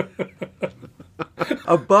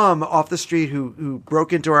 A bum off the street who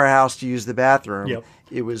broke into our house to use the bathroom. Yep.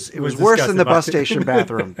 It was was worse than the disgusting. bus station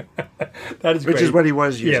bathroom, That is which great. is what he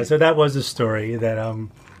was using. Yeah, so that was a story that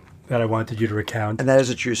I wanted you to recount. And that is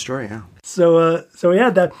a true story, yeah. So yeah,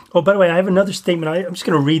 that. Oh, by the way, I have another statement. I'm just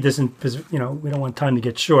going to read this because we don't want time to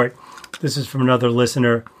get short. This is from another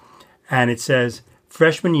listener, and it says,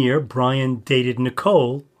 freshman year, Brian dated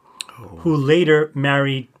Nicole, who later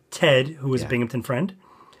married Ted, who was a Binghamton friend,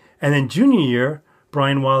 and then junior year,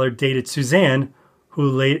 Brian Waller dated Suzanne, who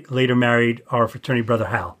later married our fraternity brother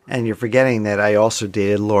Hal. And you're forgetting that I also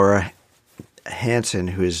dated Laura Hansen,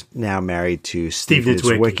 who is now married to Steve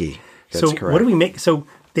Nitzwicki. That's So correct. what do we make? So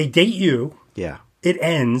they date you. Yeah, It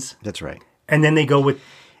ends, that's right. and then they go with.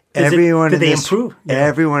 Everyone Did in they this, improve? Yeah.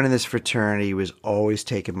 Everyone in this fraternity was always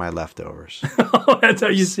taking my leftovers. That's how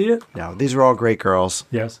you see it. No, these were all great girls,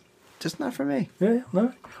 Yes. just not for me. Yeah.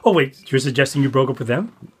 No. Oh wait, you're suggesting you broke up with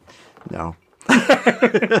them? No,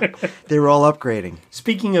 they were all upgrading.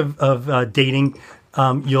 Speaking of dating,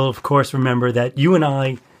 you'll of course remember that you and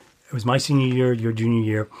I, it was my senior year, your junior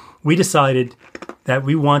year, we decided that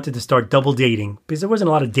we wanted to start double dating because there wasn't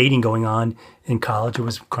a lot of dating going on in college. It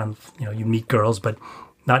was kind of, you meet girls, but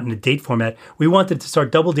not in a date format. We wanted to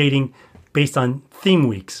start double dating based on theme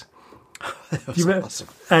weeks. That was awesome.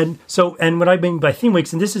 And what I mean by theme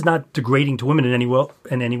weeks, and this is not degrading to women in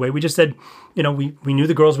any way. We just said, we knew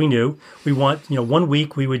the girls we knew. We want, 1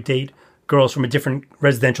 week we would date girls from a different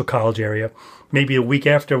residential college area. Maybe a week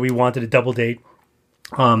after we wanted to double date,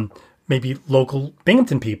 maybe local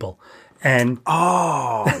Binghamton people. And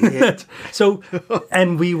Yeah. so,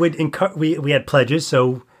 and we would we had pledges.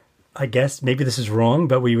 So I guess maybe this is wrong,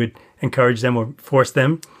 but we would encourage them or force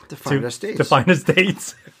them To find us dates. To find us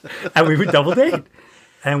dates. And we would double date.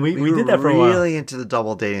 And we were did that for a while. really into the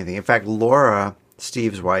double dating thing. In fact, Laura,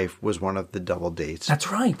 Steve's wife, was one of the double dates.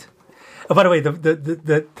 That's right. Oh, by the way, the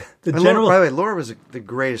And general. Laura, by the way, Laura was the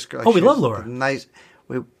greatest girl. Oh, we She love was Laura. Nice.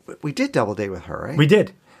 We did double date with her, right? We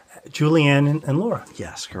did. Julianne and Laura.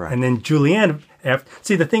 Yes, correct. And then Julianne.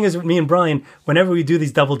 See, the thing is with me and Brian, whenever we do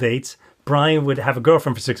these double dates, Brian would have a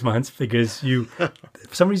girlfriend for 6 months because for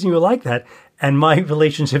some reason you were like that. And my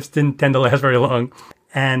relationships didn't tend to last very long.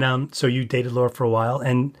 And so you dated Laura for a while.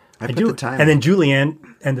 And I put the time And then in. Julianne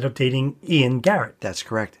ended up dating Ian Garrett. That's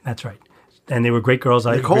correct. That's right. And they were great girls.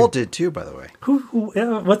 Nicole did too, by the way.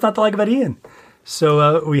 What's not to like about Ian?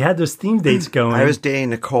 So we had those theme dates going. I was dating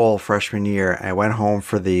Nicole freshman year. I went home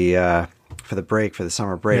for the break, for the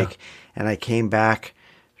summer break, Yeah. and I came back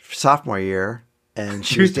sophomore year, and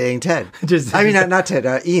she was dating Ted. Not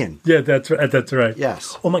Ted, Ian. Yeah, that's right. That's right.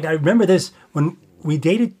 Yes. Oh my God, I remember this when we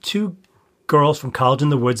dated two girls from College in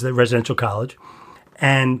the Woods, the residential college,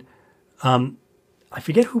 and I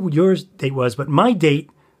forget who yours date was, but my date,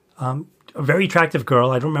 a very attractive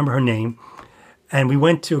girl. I don't remember her name, and we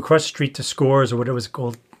went to across the street to Scores or whatever it was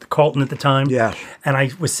called, Carlton at the time. Yeah. And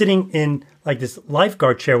I was sitting in like this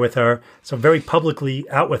lifeguard chair with her, so very publicly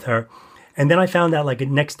out with her. And then I found out like the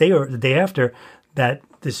next day or the day after that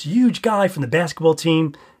this huge guy from the basketball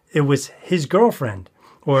team, it was his girlfriend.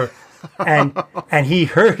 And he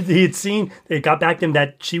had seen, it got back to him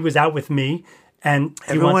that she was out with me. And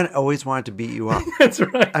Everyone always wanted to beat you up. that's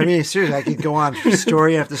right. I mean, seriously, I could go on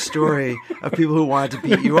story after story of people who wanted to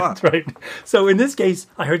beat you up. That's right. So in this case,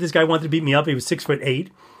 I heard this guy wanted to beat me up. He was 6'8",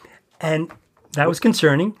 and that was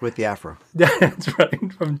concerning. With the afro. That's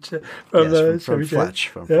right. From From Fletch.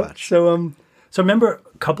 From Fletch. So remember,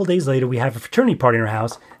 a couple days later, we have a fraternity party in our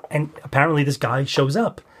house, and apparently this guy shows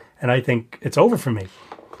up, and I think it's over for me.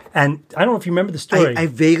 And I don't know if you remember the story. I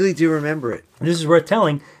vaguely do remember it. This is worth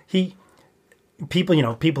telling. People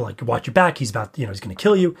like, watch your back. He's about, he's going to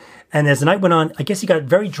kill you. And as the night went on, I guess he got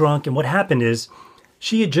very drunk. And what happened is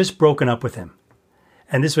she had just broken up with him.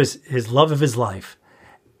 And this was his love of his life.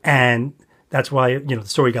 And that's why, the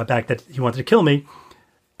story got back that he wanted to kill me.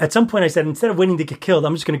 At some point I said, instead of waiting to get killed,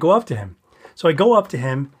 I'm just going to go up to him. So I go up to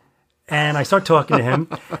him and I start talking to him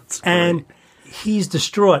and he's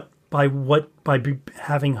distraught by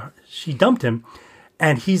having her, she dumped him.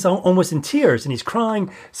 and he's almost in tears and he's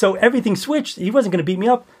crying. So everything switched. He wasn't going to beat me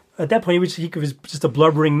up at that point. He was just a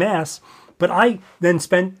blubbering mass. But I then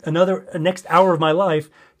spent a next hour of my life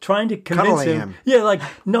trying to convince Cuddling him. Yeah, like,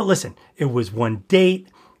 no, listen, it was one date.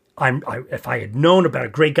 If I had known about a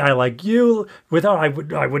great guy like you with her, I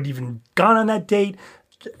would even gone on that date.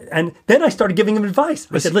 And then I started giving him advice.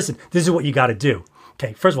 I said, listen, this is what you got to do.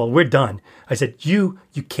 Okay, first of all, we're done. I said, you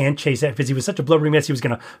can't chase that because he was such a blubbering mess. He was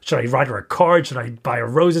should I write her a card? Should I buy her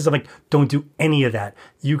roses? I'm like, don't do any of that.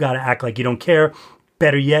 You got to act like you don't care.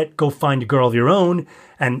 Better yet, go find a girl of your own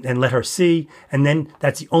and let her see. And then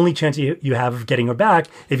that's the only chance you have of getting her back.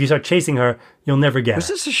 If you start chasing her, you'll never get her. Was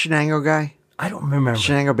this a Shenango guy? I don't remember.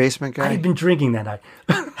 Shenango basement guy? I had been drinking that night.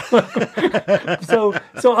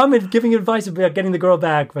 so I'm giving advice about getting the girl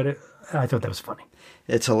back, but I thought that was funny.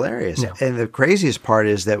 It's hilarious. Yeah. And the craziest part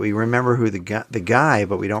is that we remember who the guy,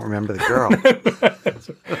 but we don't remember the girl.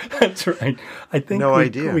 That's right. I think No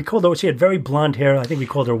idea. We called her, she had very blonde hair. I think we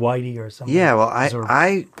called her Whitey or something. Yeah, well,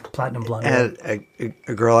 I platinum blonde hair. had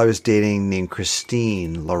a girl I was dating named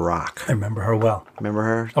Christine LaRock. I remember her well. Remember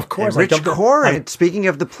her? Of course. And Rich Corin. Speaking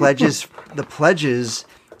of the pledges,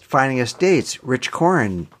 finding us dates. Rich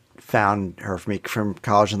Corin found her from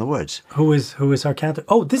College in the Woods. Who is our counter?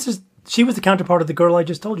 Oh, she was the counterpart of the girl I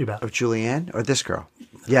just told you about. Of Julianne or this girl?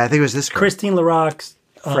 Yeah, I think it was this girl. Christine LaRock's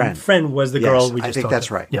friend was the girl we just I think talked that's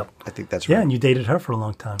about. right. Yep. I think that's right. Yeah, and you dated her for a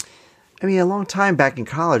long time. I mean, a long time back in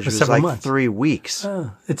college. It was several like months. 3 weeks.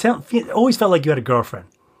 It always felt like you had a girlfriend.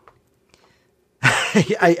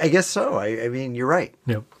 I guess so. I mean, you're right.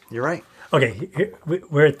 Yep. You're right. Okay,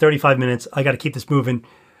 we're at 35 minutes. I got to keep this moving.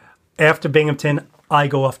 After Binghamton, I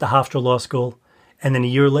go off to Hofstra Law School. And then a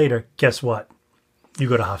year later, guess what? You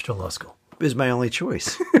go to Hofstra Law School. It was my only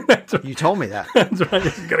choice. You told me that. That's right.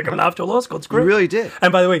 You got to come to Hofstra Law School. It's great. You really did.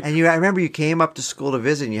 And by the way, I remember you came up to school to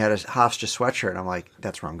visit and you had a Hofstra sweatshirt. And I'm like,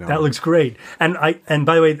 that's where I'm going. that looks great. And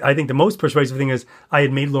by the way, I think the most persuasive thing is I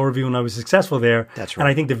had made law review and I was successful there. That's right. And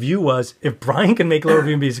I think the view was, if Brian can make law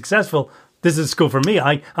review and be successful, this is school for me.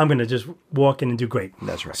 I'm going to just walk in and do great.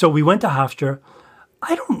 That's right. So we went to Hofstra.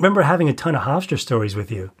 I don't remember having a ton of Hofstra stories with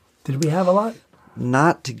you. Did we have a lot?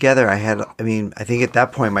 Not together. I think at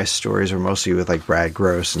that point my stories were mostly with like Brad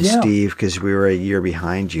Gross and Steve because we were a year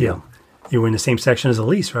behind you. Yeah. You were in the same section as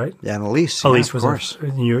Elise, right? Yeah, and Elise. Elise of was course.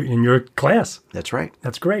 in your class. That's right.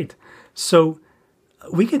 That's great. So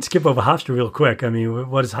we can skip over Hofstra real quick. I mean,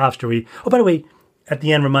 what is Hofstra? By the way, at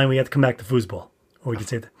the end, remind me we have to come back to foosball. Or we could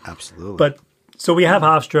say that. Absolutely. But so we have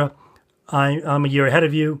Hofstra. I'm a year ahead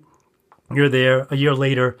of you. You're there. A year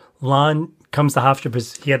later, Lon comes to Hofstra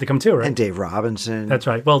because he had to come too, right? And Dave Robinson. That's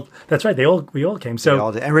right. Well, that's right. We all came. So They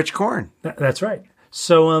all did. And Rich Corin. That's right.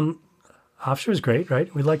 So Hofstra was great,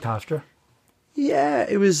 right? We liked Hofstra. Yeah,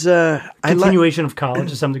 it was Continuation of college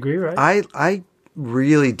to some degree, right? I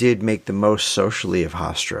really did make the most socially of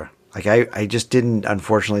Hofstra. Like I just didn't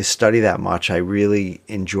unfortunately study that much. I really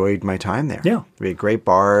enjoyed my time there. Yeah. We had great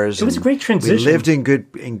bars. It was a great transition. We lived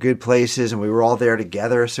in good places and we were all there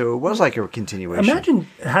together, so it was like a continuation. Imagine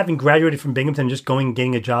having graduated from Binghamton and just going and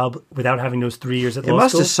getting a job without having those 3 years at It law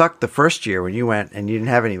must school. have sucked the first year when you went and you didn't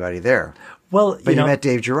have anybody there. Well, But you met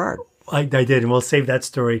Dave Gerard. I did, and we'll save that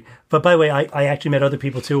story. But by the way, I actually met other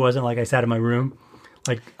people too. It wasn't like I sat in my room.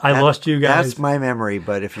 Like I lost you guys. That's my memory,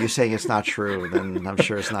 but if you're saying it's not true, then I'm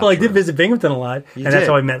sure it's not Well, I true. did visit Binghamton a lot, and that's did.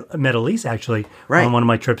 how I met Elise actually Right. on one of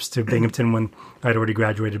my trips to Binghamton when I'd already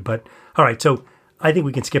graduated. But all right, so I think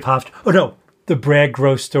we can skip Hofstra. Oh no, the Brad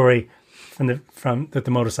Gross story from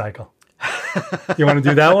the motorcycle. You want to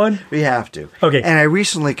do that one? We have to. Okay. And I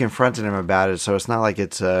recently confronted him about it, so it's not like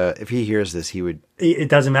it's if he hears this, he would. It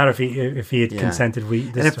doesn't matter if he had consented.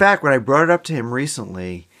 And in fact, when I brought it up to him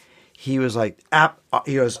recently, he was like,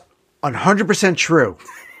 he goes, 100% true,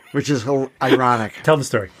 which is ironic. Tell the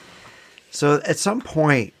story. So at some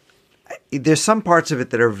point, there's some parts of it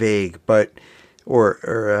that are vague, but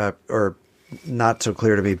or not so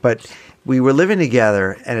clear to me. But we were living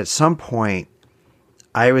together, and at some point,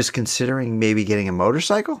 I was considering maybe getting a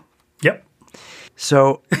motorcycle. Yep.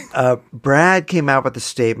 So Brad came out with a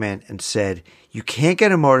statement and said, you can't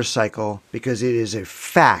get a motorcycle because it is a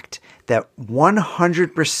fact that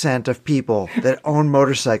 100% of people that own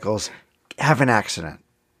motorcycles have an accident.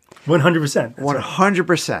 100%.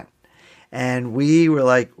 100%. And we were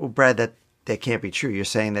like, well, Brad, that can't be true. You're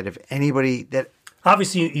saying that if anybody that...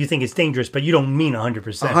 Obviously, you think it's dangerous, but you don't mean 100%.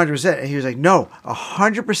 100%. And he was like, no,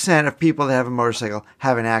 100% of people that have a motorcycle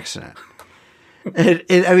have an accident.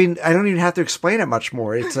 I mean, I don't even have to explain it much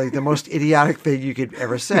more. It's like the most idiotic thing you could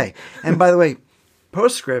ever say. And by the way,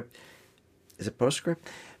 postscript, is it postscript?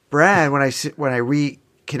 Brad, when I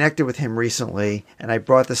reconnected with him recently and I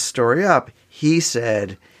brought this story up, he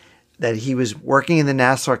said that he was working in the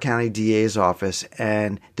Nassau County DA's office,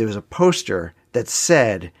 and there was a poster that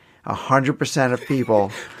said 100% of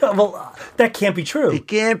people. Well, that can't be true. It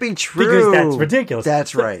can't be true. Because that's ridiculous.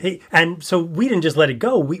 That's right. And so we didn't just let it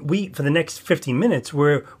go. We for the next 15 minutes,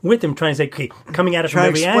 we're with him trying to say, okay, coming at it from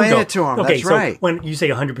every angle. Try to explain it to him. Okay, That's so right. when you say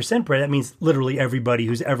 100%, Brad, that means literally everybody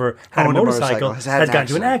who's ever had Owned a a motorcycle motorcycle, has has had an gotten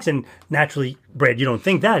to an accident. Naturally, Brad, you don't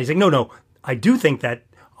think that. He's like, no, I do think that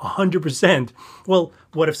 100%. Well,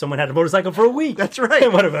 what if someone had a motorcycle for a week? That's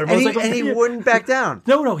right. What if a motorcycle and he wouldn't back down.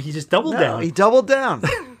 No, he just doubled down. He doubled down.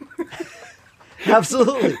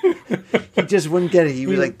 Absolutely. He just wouldn't get it. He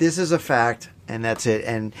was like, this is a fact, and that's it.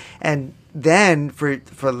 And then for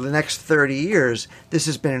the next 30 years, this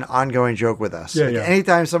has been an ongoing joke with us. Yeah, Like, yeah.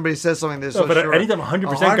 anytime somebody says something, they're so but sure. anytime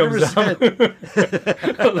 100% comes down.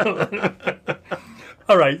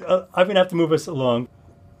 All right, I'm going to have to move us along.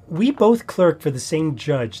 We both clerked for the same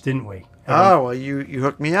judge, didn't we? Oh, well, you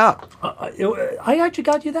hooked me up. I actually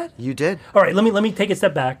got you that? You did. All right, let me take a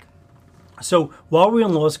step back. So while we were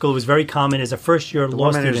in law school, it was very common as a first-year law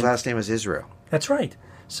Woman student. whose last name was Israel. That's right.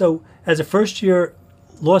 So as a first-year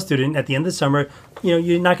law student, at the end of the summer,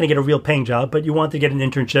 you're not going to get a real paying job, but you want to get an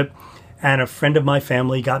internship. And a friend of my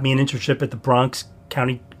family got me an internship at the Bronx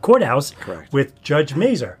County Courthouse. Correct. With Judge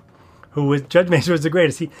Mazur, Judge Mazur was the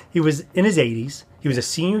greatest. He was in his 80s. He was a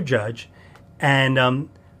senior judge, and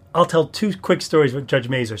I'll tell two quick stories with Judge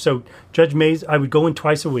Mazur. So Judge Mazur, I would go in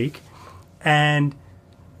twice a week, and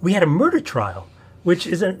we had a murder trial, which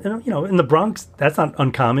is, in the Bronx, that's not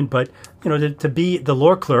uncommon, but, to be the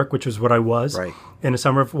law clerk, which was what I was, Right. in the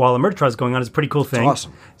summer while a murder trial is going on, is a pretty cool thing.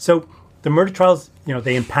 awesome. So the murder trials,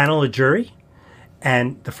 they impanel a jury,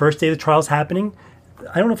 and the first day the trial's happening,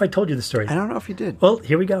 I don't know if I told you the story. I don't know if you did. Well,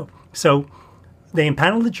 here we go. So they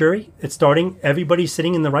impanel the jury. It's starting. Everybody's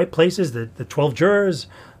sitting in the right places. The 12 jurors,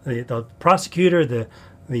 the prosecutor, the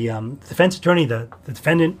defense attorney, the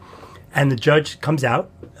defendant, and the judge comes out,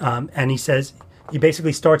 and he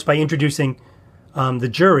basically starts by introducing the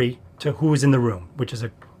jury to who is in the room, which is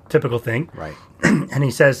a typical thing. Right. And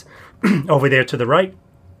he says, over there to the right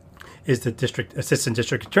is the assistant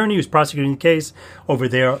district attorney who's prosecuting the case. Over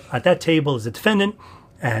there at that table is the defendant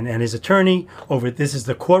and his attorney. This is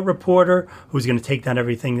the court reporter who's going to take down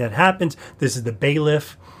everything that happens. This is the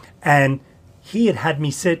bailiff. And he had me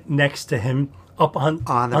sit next to him up on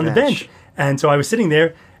the bench. And so I was sitting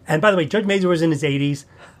there. And by the way, Judge Mazur was in his 80s.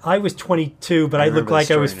 I was 22, but I looked like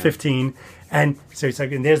I was 15. And so it's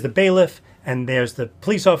like, and there's the bailiff, and there's the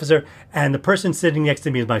police officer, and the person sitting next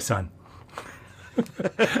to me is my son.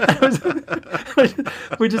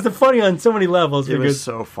 Which is funny on so many levels. It because was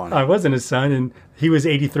so funny. I wasn't his son, and he was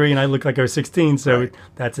 83, and I looked like I was 16. So Right.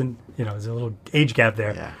 that's there's a little age gap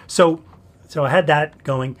there. Yeah. So I had that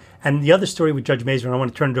going, and the other story with Judge Mazur, and I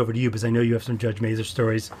want to turn it over to you because I know you have some Judge Mazur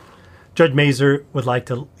stories. Judge Mazur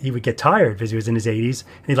he would get tired because he was in his 80s,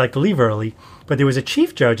 and he'd like to leave early. But there was a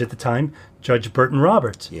chief judge at the time, Judge Burton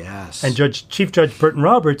Roberts. Yes. And Chief Judge Burton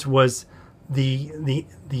Roberts was the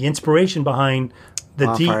inspiration behind the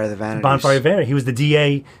Bonfire of the Vanities. Bonfire of the Vanities. He was the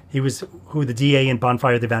DA. He was who the DA in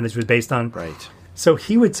Bonfire of the Vanities was based on. Right. So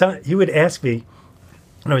he would ask me,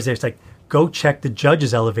 when I was there, it's like, go check the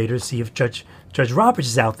judge's elevator to see if Judge Roberts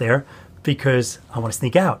is out there because I want to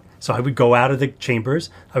sneak out. So I would go out of the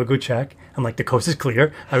chambers. I would go check. I'm like, the coast is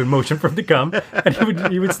clear. I would motion for him to come, and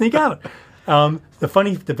he would sneak out. The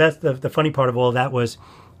funny part of all of that was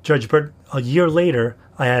Judge Burton. A year later,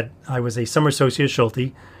 I was a summer associate at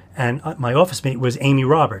Schulte, and my office mate was Amy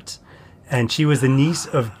Roberts, and she was the niece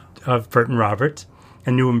of Burton Roberts,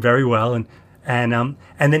 and knew him very well. And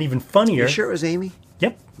then even funnier. You sure it was Amy?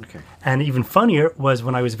 Yep. Okay. And even funnier was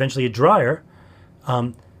when I was eventually a dryer,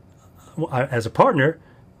 as a partner.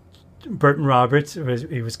 Burton Roberts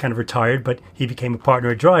he was kind of retired, but he became a partner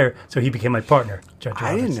at Dreyer, so he became my partner, Judge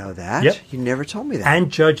Roberts. I didn't know that. Yep. You never told me that.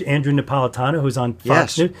 And Judge Andrew Napolitano, who's on Fox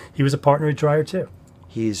Yes. News, he was a partner at Dreyer too.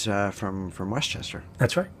 He's from Westchester.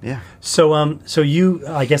 That's right. Yeah. So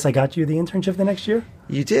I guess I got you the internship the next year?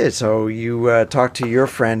 You did. So you talked to your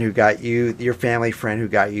friend your family friend who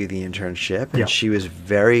got you the internship, and Yeah. she was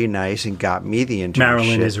very nice and got me the internship.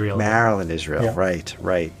 Marilyn Israel. Yeah. Yeah.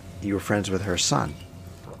 Right. You were friends with her son.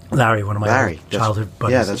 Larry, one of my old childhood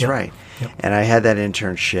buddies. Yeah, that's right. Yep. And I had that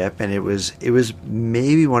internship, and it was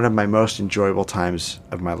maybe one of my most enjoyable times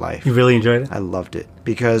of my life. You really enjoyed it? I loved it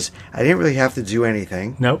because I didn't really have to do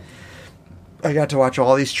anything. Nope. I got to watch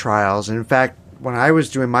all these trials, and in fact, when I was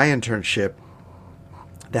doing my internship,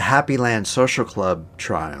 the Happy Land Social Club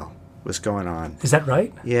trial was going on. Is that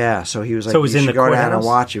right? Yeah, so he was like, So it was you in should the go down and courthouse?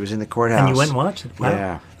 watch. It was in the courthouse. And you went and watched it? Wow.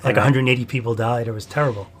 Yeah. Like 180 people died. It was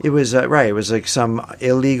terrible. It was right. It was like some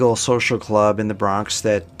illegal social club in the Bronx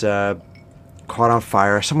that caught on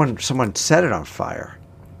fire. Someone set it on fire,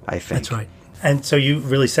 I think. That's right. And so you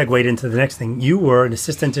really segued into the next thing. You were an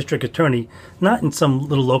assistant district attorney, not in some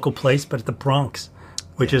little local place, but at the Bronx,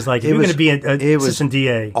 which is like, if you're going to be an assistant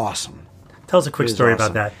DA. Awesome. Tell us a quick story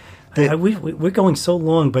about that. We're going so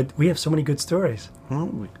long, but we have so many good stories.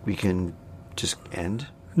 Well, we can just end.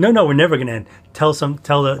 No, we're never going to end. Tell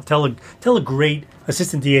a great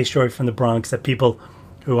assistant DA story from the Bronx that people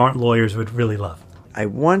who aren't lawyers would really love. I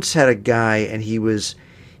once had a guy, and he was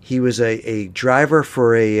a driver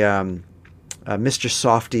for a Mr.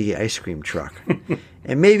 Softy ice cream truck,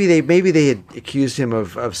 and maybe they had accused him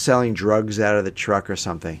of selling drugs out of the truck or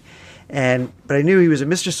something, but I knew he was a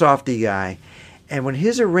Mr. Softy guy, and when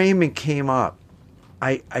his arraignment came up,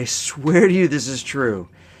 I swear to you this is true.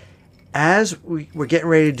 As we were getting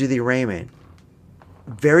ready to do the arraignment,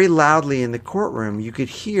 very loudly in the courtroom, you could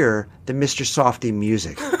hear the Mr. Softy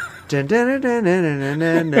music. And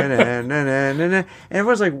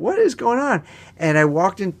everyone's like, what is going on? And I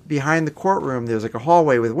walked in behind the courtroom. There was like a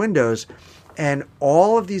hallway with windows. And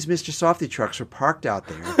all of these Mr. Softy trucks were parked out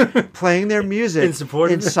there, playing their music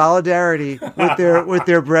in solidarity with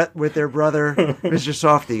their brother, Mr.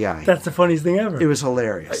 Softy guy. That's the funniest thing ever. It was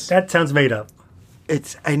hilarious. That sounds made up.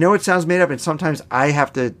 I know it sounds made up, and sometimes I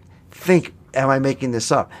have to think, am I making this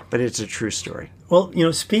up? But it's a true story. Well,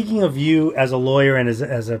 speaking of you as a lawyer and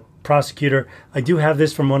as a prosecutor, I do have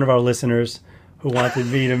this from one of our listeners who wanted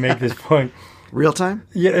me to make this point. Real time?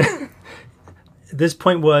 Yeah. This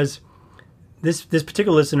point was, this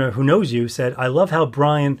particular listener who knows you said, I love how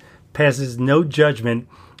Brian passes no judgment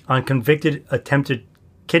on convicted attempted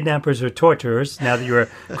kidnappers or torturers, now that you're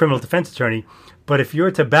a criminal defense attorney. But if you're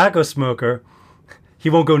a tobacco smoker, he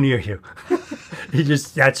won't go near you.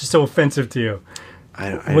 That's just so offensive to you.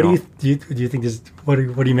 What do you think this? What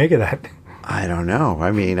do you make of that? I don't know. I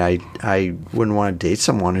mean, I wouldn't want to date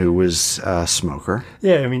someone who was a smoker.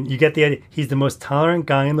 Yeah, I mean, you get the idea. He's the most tolerant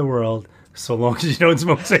guy in the world, so long as you don't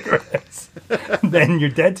smoke cigarettes. Then you're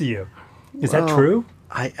dead to you. Is that true?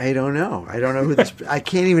 I don't know. I don't know who this. I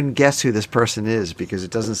can't even guess who this person is because it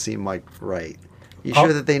doesn't seem like right. You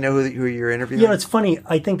sure that they know who you're interviewing? Yeah, it's funny.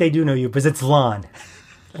 I think they do know you because it's Lon.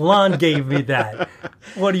 Lon gave me that.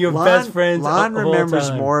 One of your best friends. Lon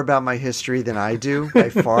remembers more about my history than I do by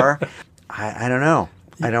far. I don't know.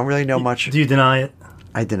 I don't really know much. Do you deny it?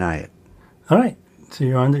 I deny it. All right. So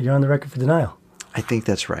you're on the record for denial. I think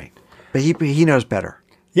that's right. But he knows better.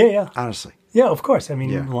 Yeah. Honestly. Yeah, of course. I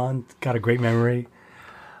mean, Lon got a great memory.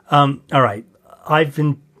 All right. I've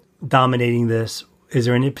been dominating this. Is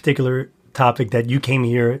there any particular topic that you came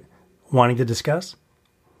here wanting to discuss?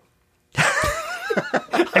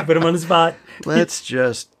 I put him on the spot. Let's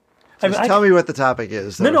just tell me what the topic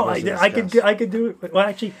is. No, I could do it. Well,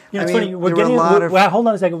 actually, it's funny. We're getting hold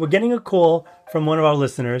on a second. We're getting a call from one of our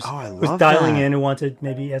listeners who's dialing in who wants to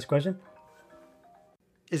maybe ask a question.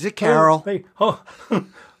 Is it Carol?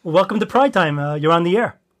 Welcome to Pride Time. You're on the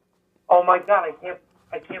air. Oh my God!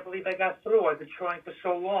 I can't believe I got through. I've been trying for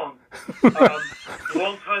so long.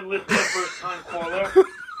 Long time listener, first time caller.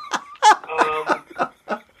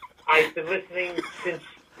 I've been listening since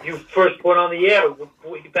you first went on the air,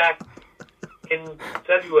 way back in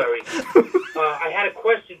February. I had a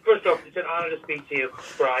question. First off, it's an honor to speak to you,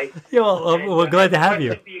 Bri. Yeah, well, we're glad to have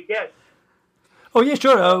you. For your guest. Oh, yeah,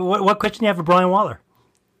 sure. What question do you have for Brian Waller?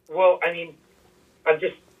 Well, I mean,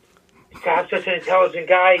 to have such an intelligent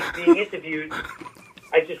guy being interviewed,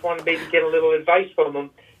 I just want to maybe get a little advice from him.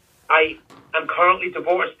 I'm currently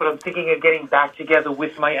divorced, but I'm thinking of getting back together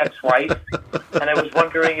with my ex-wife, and I was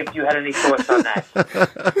wondering if you had any thoughts on that.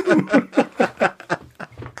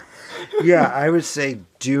 Yeah, I would say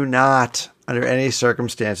do not, under any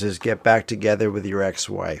circumstances, get back together with your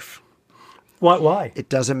ex-wife. Why? It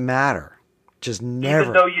doesn't matter. Just never.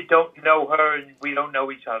 Even though you don't know her and we don't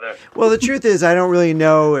know each other. Well, the truth is, I don't really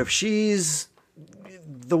know if she's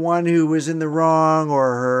the one who was in the wrong,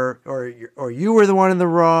 or you were the one in the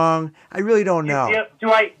wrong. I really don't know. Yeah,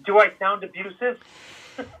 do I sound abusive?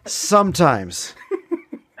 Sometimes.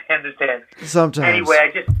 I understand. Sometimes.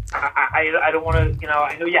 Anyway, I don't want to.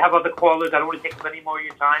 I know you have other callers. I don't want to take up any more of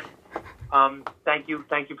your time. Thank you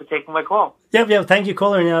for taking my call. Yeah. Thank you,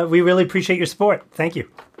 caller. And we really appreciate your support. Thank you.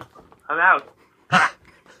 I'm out.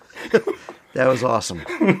 That was awesome.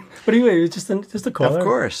 But anyway, it's just a caller. Of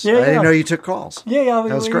course. I didn't know you took calls. Yeah.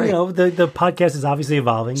 That was great. The podcast is obviously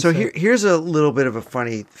evolving. So here's a little bit of a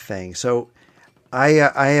funny thing. So I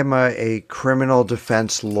am a criminal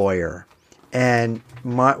defense lawyer, and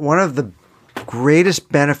one of the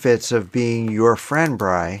greatest benefits of being your friend,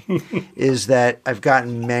 Bri, is that I've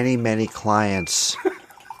gotten many, many clients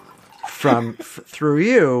through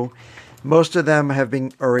you. Most of them have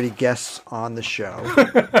been already guests on the show.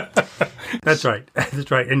 That's right.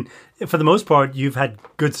 That's right. And for the most part, you've had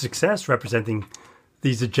good success representing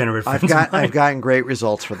these degenerate friends of mine. I've gotten great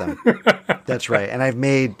results for them. That's right. And I've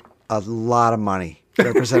made a lot of money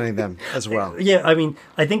representing them as well. Yeah, I mean,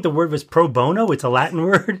 I think the word was pro bono. It's a Latin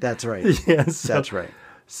word. That's right. Yeah, That's right.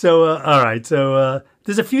 So, all right. So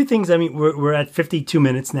there's a few things. I mean, we're at 52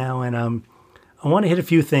 minutes now, and I want to hit a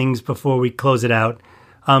few things before we close it out.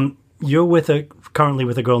 You're currently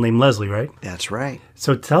with a girl named Leslie, right? That's right.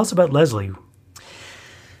 So tell us about Leslie.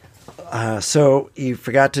 So you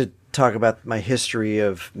forgot to talk about my history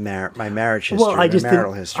of my marriage history, Well, I just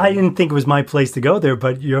marital history. I didn't think it was my place to go there,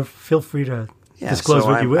 but feel free to disclose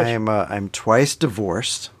what you wish. I'm twice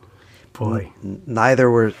divorced. Boy, Neither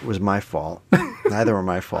was my fault. Neither were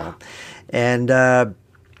my fault. And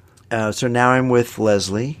so now I'm with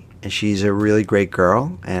Leslie, and she's a really great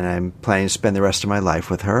girl, and I'm planning to spend the rest of my life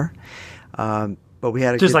with her. But we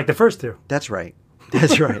had just like the first two. That's right.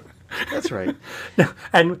 That's right. That's right.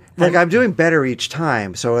 And Like I'm doing better each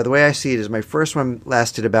time. So the way I see it is my first one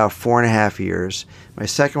lasted about 4.5 years. My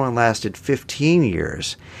second one lasted 15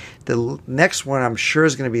 years. The next one I'm sure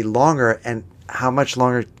is going to be longer. And how much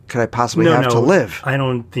longer could I possibly have to live? I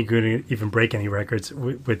don't think you're going to even break any records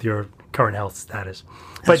with your current health status.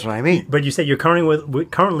 That's what I mean. But you said you're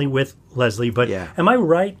currently with Leslie. But Yeah. am I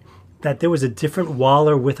right that there was a different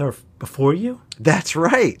Waller with her before you? That's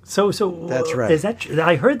right. So That's right. Is that true?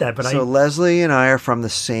 I heard that, but So Leslie and I are from the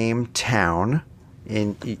same town.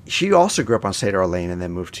 She also grew up on Cedar Lane and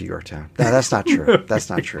then moved to Yorktown. No, that's not true. That's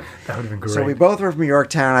not true. That would have been great. So we both were from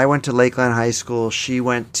Yorktown. I went to Lakeland High School. She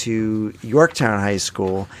went to Yorktown High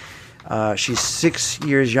School. She's 6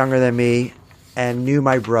 years younger than me and knew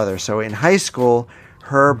my brother. So in high school,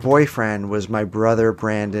 her boyfriend was my brother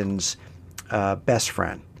Brandon's best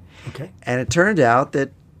friend. Okay. And it turned out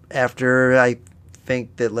that after I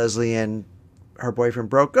think that Leslie and her boyfriend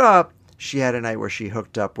broke up, she had a night where she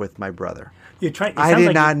hooked up with my brother. I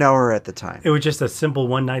did not know her at the time. It was just a simple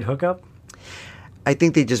one-night hookup? I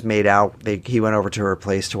think they just made out. He went over to her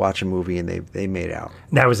place to watch a movie, and they made out.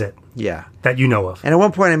 That was it? Yeah. That you know of? And at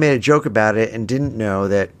one point I made a joke about it and didn't know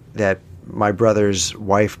that my brother's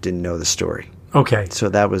wife didn't know the story. Okay. So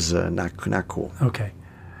that was not cool. Okay.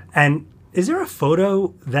 And is there a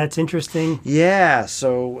photo that's interesting? Yeah.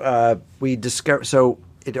 So we discovered. So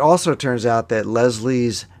it also turns out that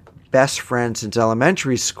Leslie's best friend since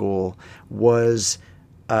elementary school was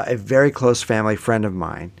a very close family friend of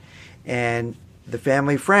mine, and the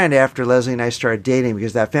family friend, after Leslie and I started dating,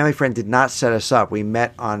 because that family friend did not set us up. We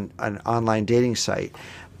met on an online dating site,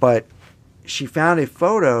 but she found a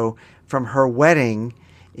photo from her wedding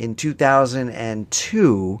in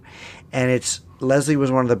 2002, and Leslie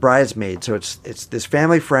was one of the bridesmaids. So it's this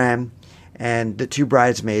family friend and the two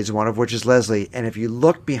bridesmaids, one of which is Leslie. And if you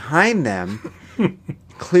look behind them,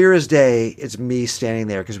 clear as day, it's me standing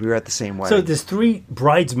there because we were at the same wedding. So there's three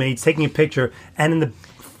bridesmaids taking a picture, and in the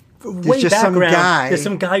There's just some guy. there's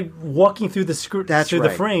some guy walking through the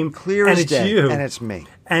the frame, clear and as it's day, you, and it's me.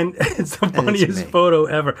 And it's the funniest photo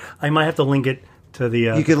ever. I might have to link it to the.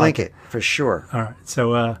 You can link it for sure. All right.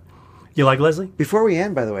 So, you like Leslie? Before we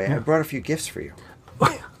end, by the way, I brought a few gifts for you.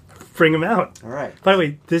 Bring them out. All right. By the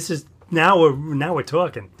way, this is now we're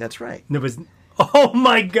talking. That's right. There was. Oh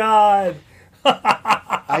my God!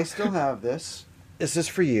 I still have this. This is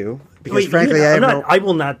for you because, Wait, frankly, I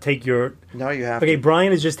will not take your. No, you have. Okay, to.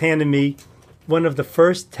 Brian has just handed me one of the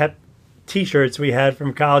first TEP T-shirts we had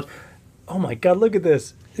from college. Oh my God! Look at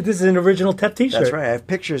this. This is an original TEP T-shirt. That's right. I have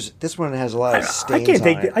pictures. This one has a lot of stains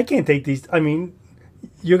I can't take these. I mean,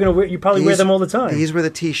 you're gonna wear. You probably wear them all the time. These were the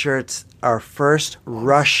T-shirts. Our first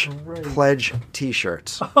Rush Pledge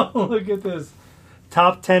T-shirts. Oh, look at this.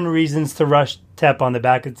 Top 10 reasons to rush TEP on the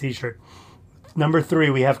back of the T-shirt. Number 3,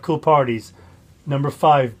 we have cool parties. Number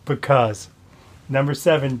 5, because. Number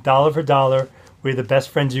 7, dollar for dollar, we're the best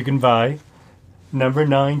friends you can buy. Number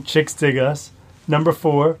 9, chicks dig us. Number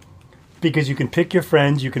 4, because you can pick your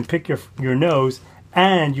friends, you can pick your nose,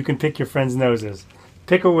 and you can pick your friends' noses.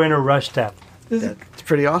 Pick a winner, rush TEP. It's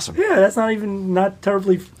pretty awesome. Yeah, that's not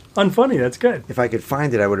terribly unfunny. That's good. If I could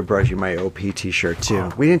find it, I would have brought you my OP T-shirt too.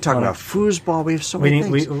 We didn't talk about foosball. We have so many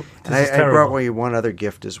things. And I brought you one other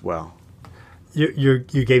gift as well. You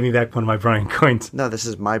gave me back one of my Brian coins. No, this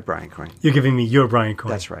is my Brian coin. You're giving me your Brian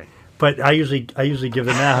coin. That's right. But I usually give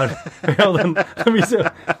them out. Hold on. Let me see.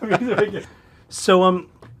 So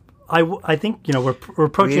I think we're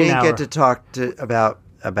approaching. We didn't an hour. get to talk about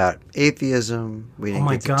about atheism. We didn't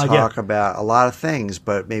my get to God, talk about a lot of things,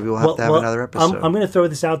 but maybe we'll have to have another episode. I'm going to throw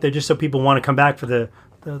this out there just so people want to come back for the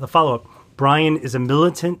follow-up. Brian is a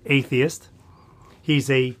militant atheist. He's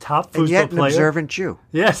a top foosball and yet an player. observant Jew.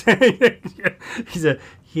 Yes.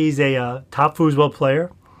 he's a top foosball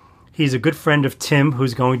player. He's a good friend of Tim,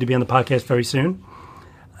 who's going to be on the podcast very soon.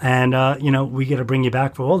 And, we got to bring you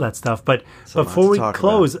back for all that stuff. But before we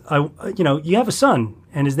close, you have a son,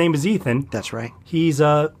 and his name is Ethan. That's right. He's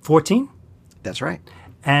 14. That's right.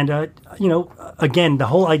 And, again, the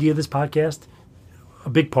whole idea of this podcast, a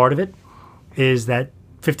big part of it is that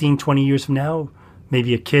 15, 20 years from now,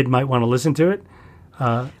 maybe a kid might want to listen to it.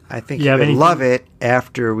 I think you would love it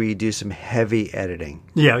after we do some heavy editing.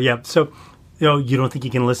 Yeah. So, you don't think you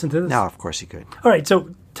can listen to this? No, of course he could. All right, so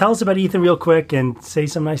tell us about Ethan real quick and say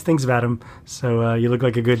some nice things about him so you look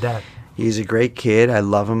like a good dad. He's a great kid. I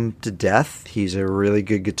love him to death. He's a really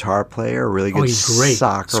good guitar player, a really good he's great.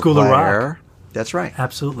 soccer School player. of Rock. That's right.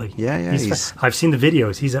 Absolutely. Yeah. I've seen the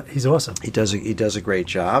videos. He's awesome. He does a great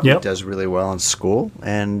job. Yep. He does really well in school,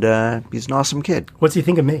 and he's an awesome kid. What's he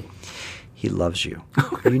think of me? He loves you.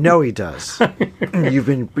 You know he does. You've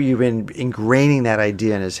been ingraining that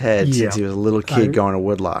idea in his head since he was a little kid going to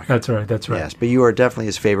Woodlock. That's right. Yes, but you are definitely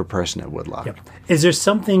his favorite person at Woodlock. Yep. Is there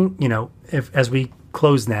something, if as we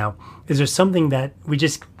close now, is there something that we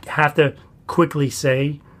just have to quickly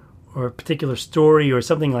say, or a particular story, or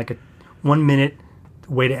something like a 1 minute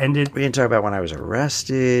way to end it? We didn't talk about when I was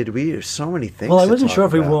arrested. We have so many things. Well, I wasn't sure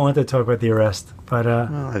if we about. wanted to talk about the arrest, but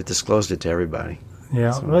well, I've disclosed it to everybody.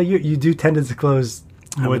 Yeah. So, well, you do tend to disclose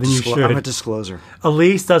more than you should. I'm a discloser.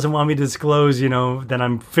 Elise doesn't want me to disclose, that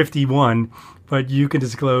I'm 51, but you can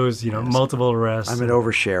disclose, multiple arrests. I'm an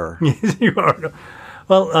oversharer. Yes, you are.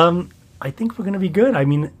 Well, I think we're going to be good. I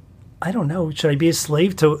mean, I don't know. Should I be a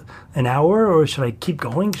slave to an hour, or should I keep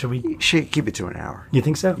going? Should we? You should keep it to an hour. You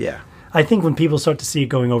think so? Yeah. I think when people start to see it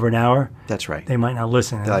going over an hour, that's right. They might not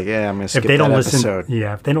listen. They're like, yeah, I'm going to skip if they don't that listen, episode.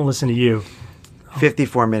 Yeah, if they don't listen to you,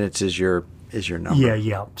 54 minutes is your number.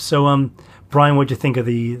 Yeah. So, Brian, what'd you think of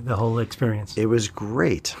the whole experience? It was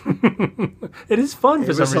great. It is fun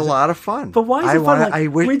for some reason. It was a lot of fun. But why is it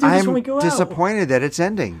fun? We do this when we go out. I'm disappointed that it's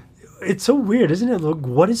ending. It's so weird, isn't it? Look,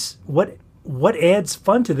 what adds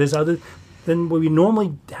fun to this other than we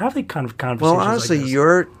normally have the kind of conversations? Well, honestly,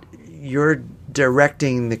 like you're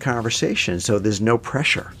directing the conversation, so there's no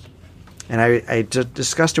pressure. And I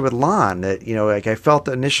discussed it with Lon that, I felt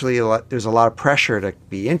initially there's a lot of pressure to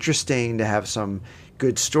be interesting, to have some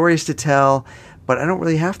good stories to tell, but I don't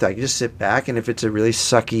really have to. I can just sit back, and if it's a really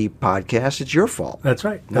sucky podcast, it's your fault. That's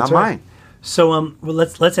right. Not mine. So well,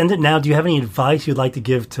 let's end it now. Do you have any advice you'd like to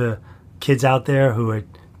give to kids out there who are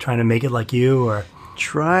trying to make it like you? Or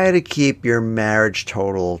try to keep your marriage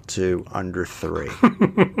total to under 3.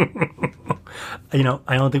 I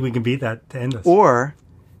don't think we can beat that to end this. Or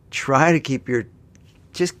try to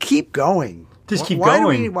just keep going. Just keep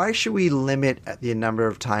going. Why should we limit the number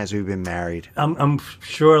of times we've been married? I'm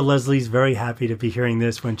sure Leslie's very happy to be hearing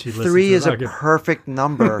this when she listens 3 to is a perfect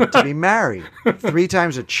number to be married. 3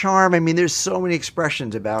 times a charm. I mean, there's so many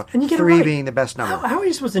expressions about 3 being the best number. How are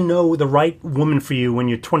you supposed to know the right woman for you when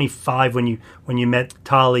you're 25, when you met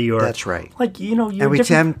Tali? Or that's right. And we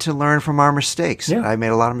tend to learn from our mistakes. Yeah. I made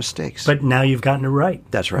a lot of mistakes. But now you've gotten it right.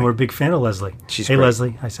 That's right. And we're a big fan of Leslie. She's great. Hey,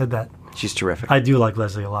 Leslie, I said that. She's terrific. I do like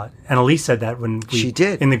Leslie a lot. And Elise said that when she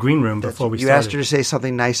did in the green room before we started. You asked her to say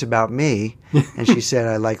something nice about me, and she said,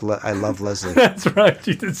 I love Leslie. That's right.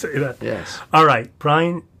 She did say that. Yes. All right.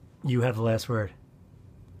 Brian, you have the last word.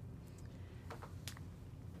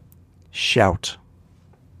 Shout.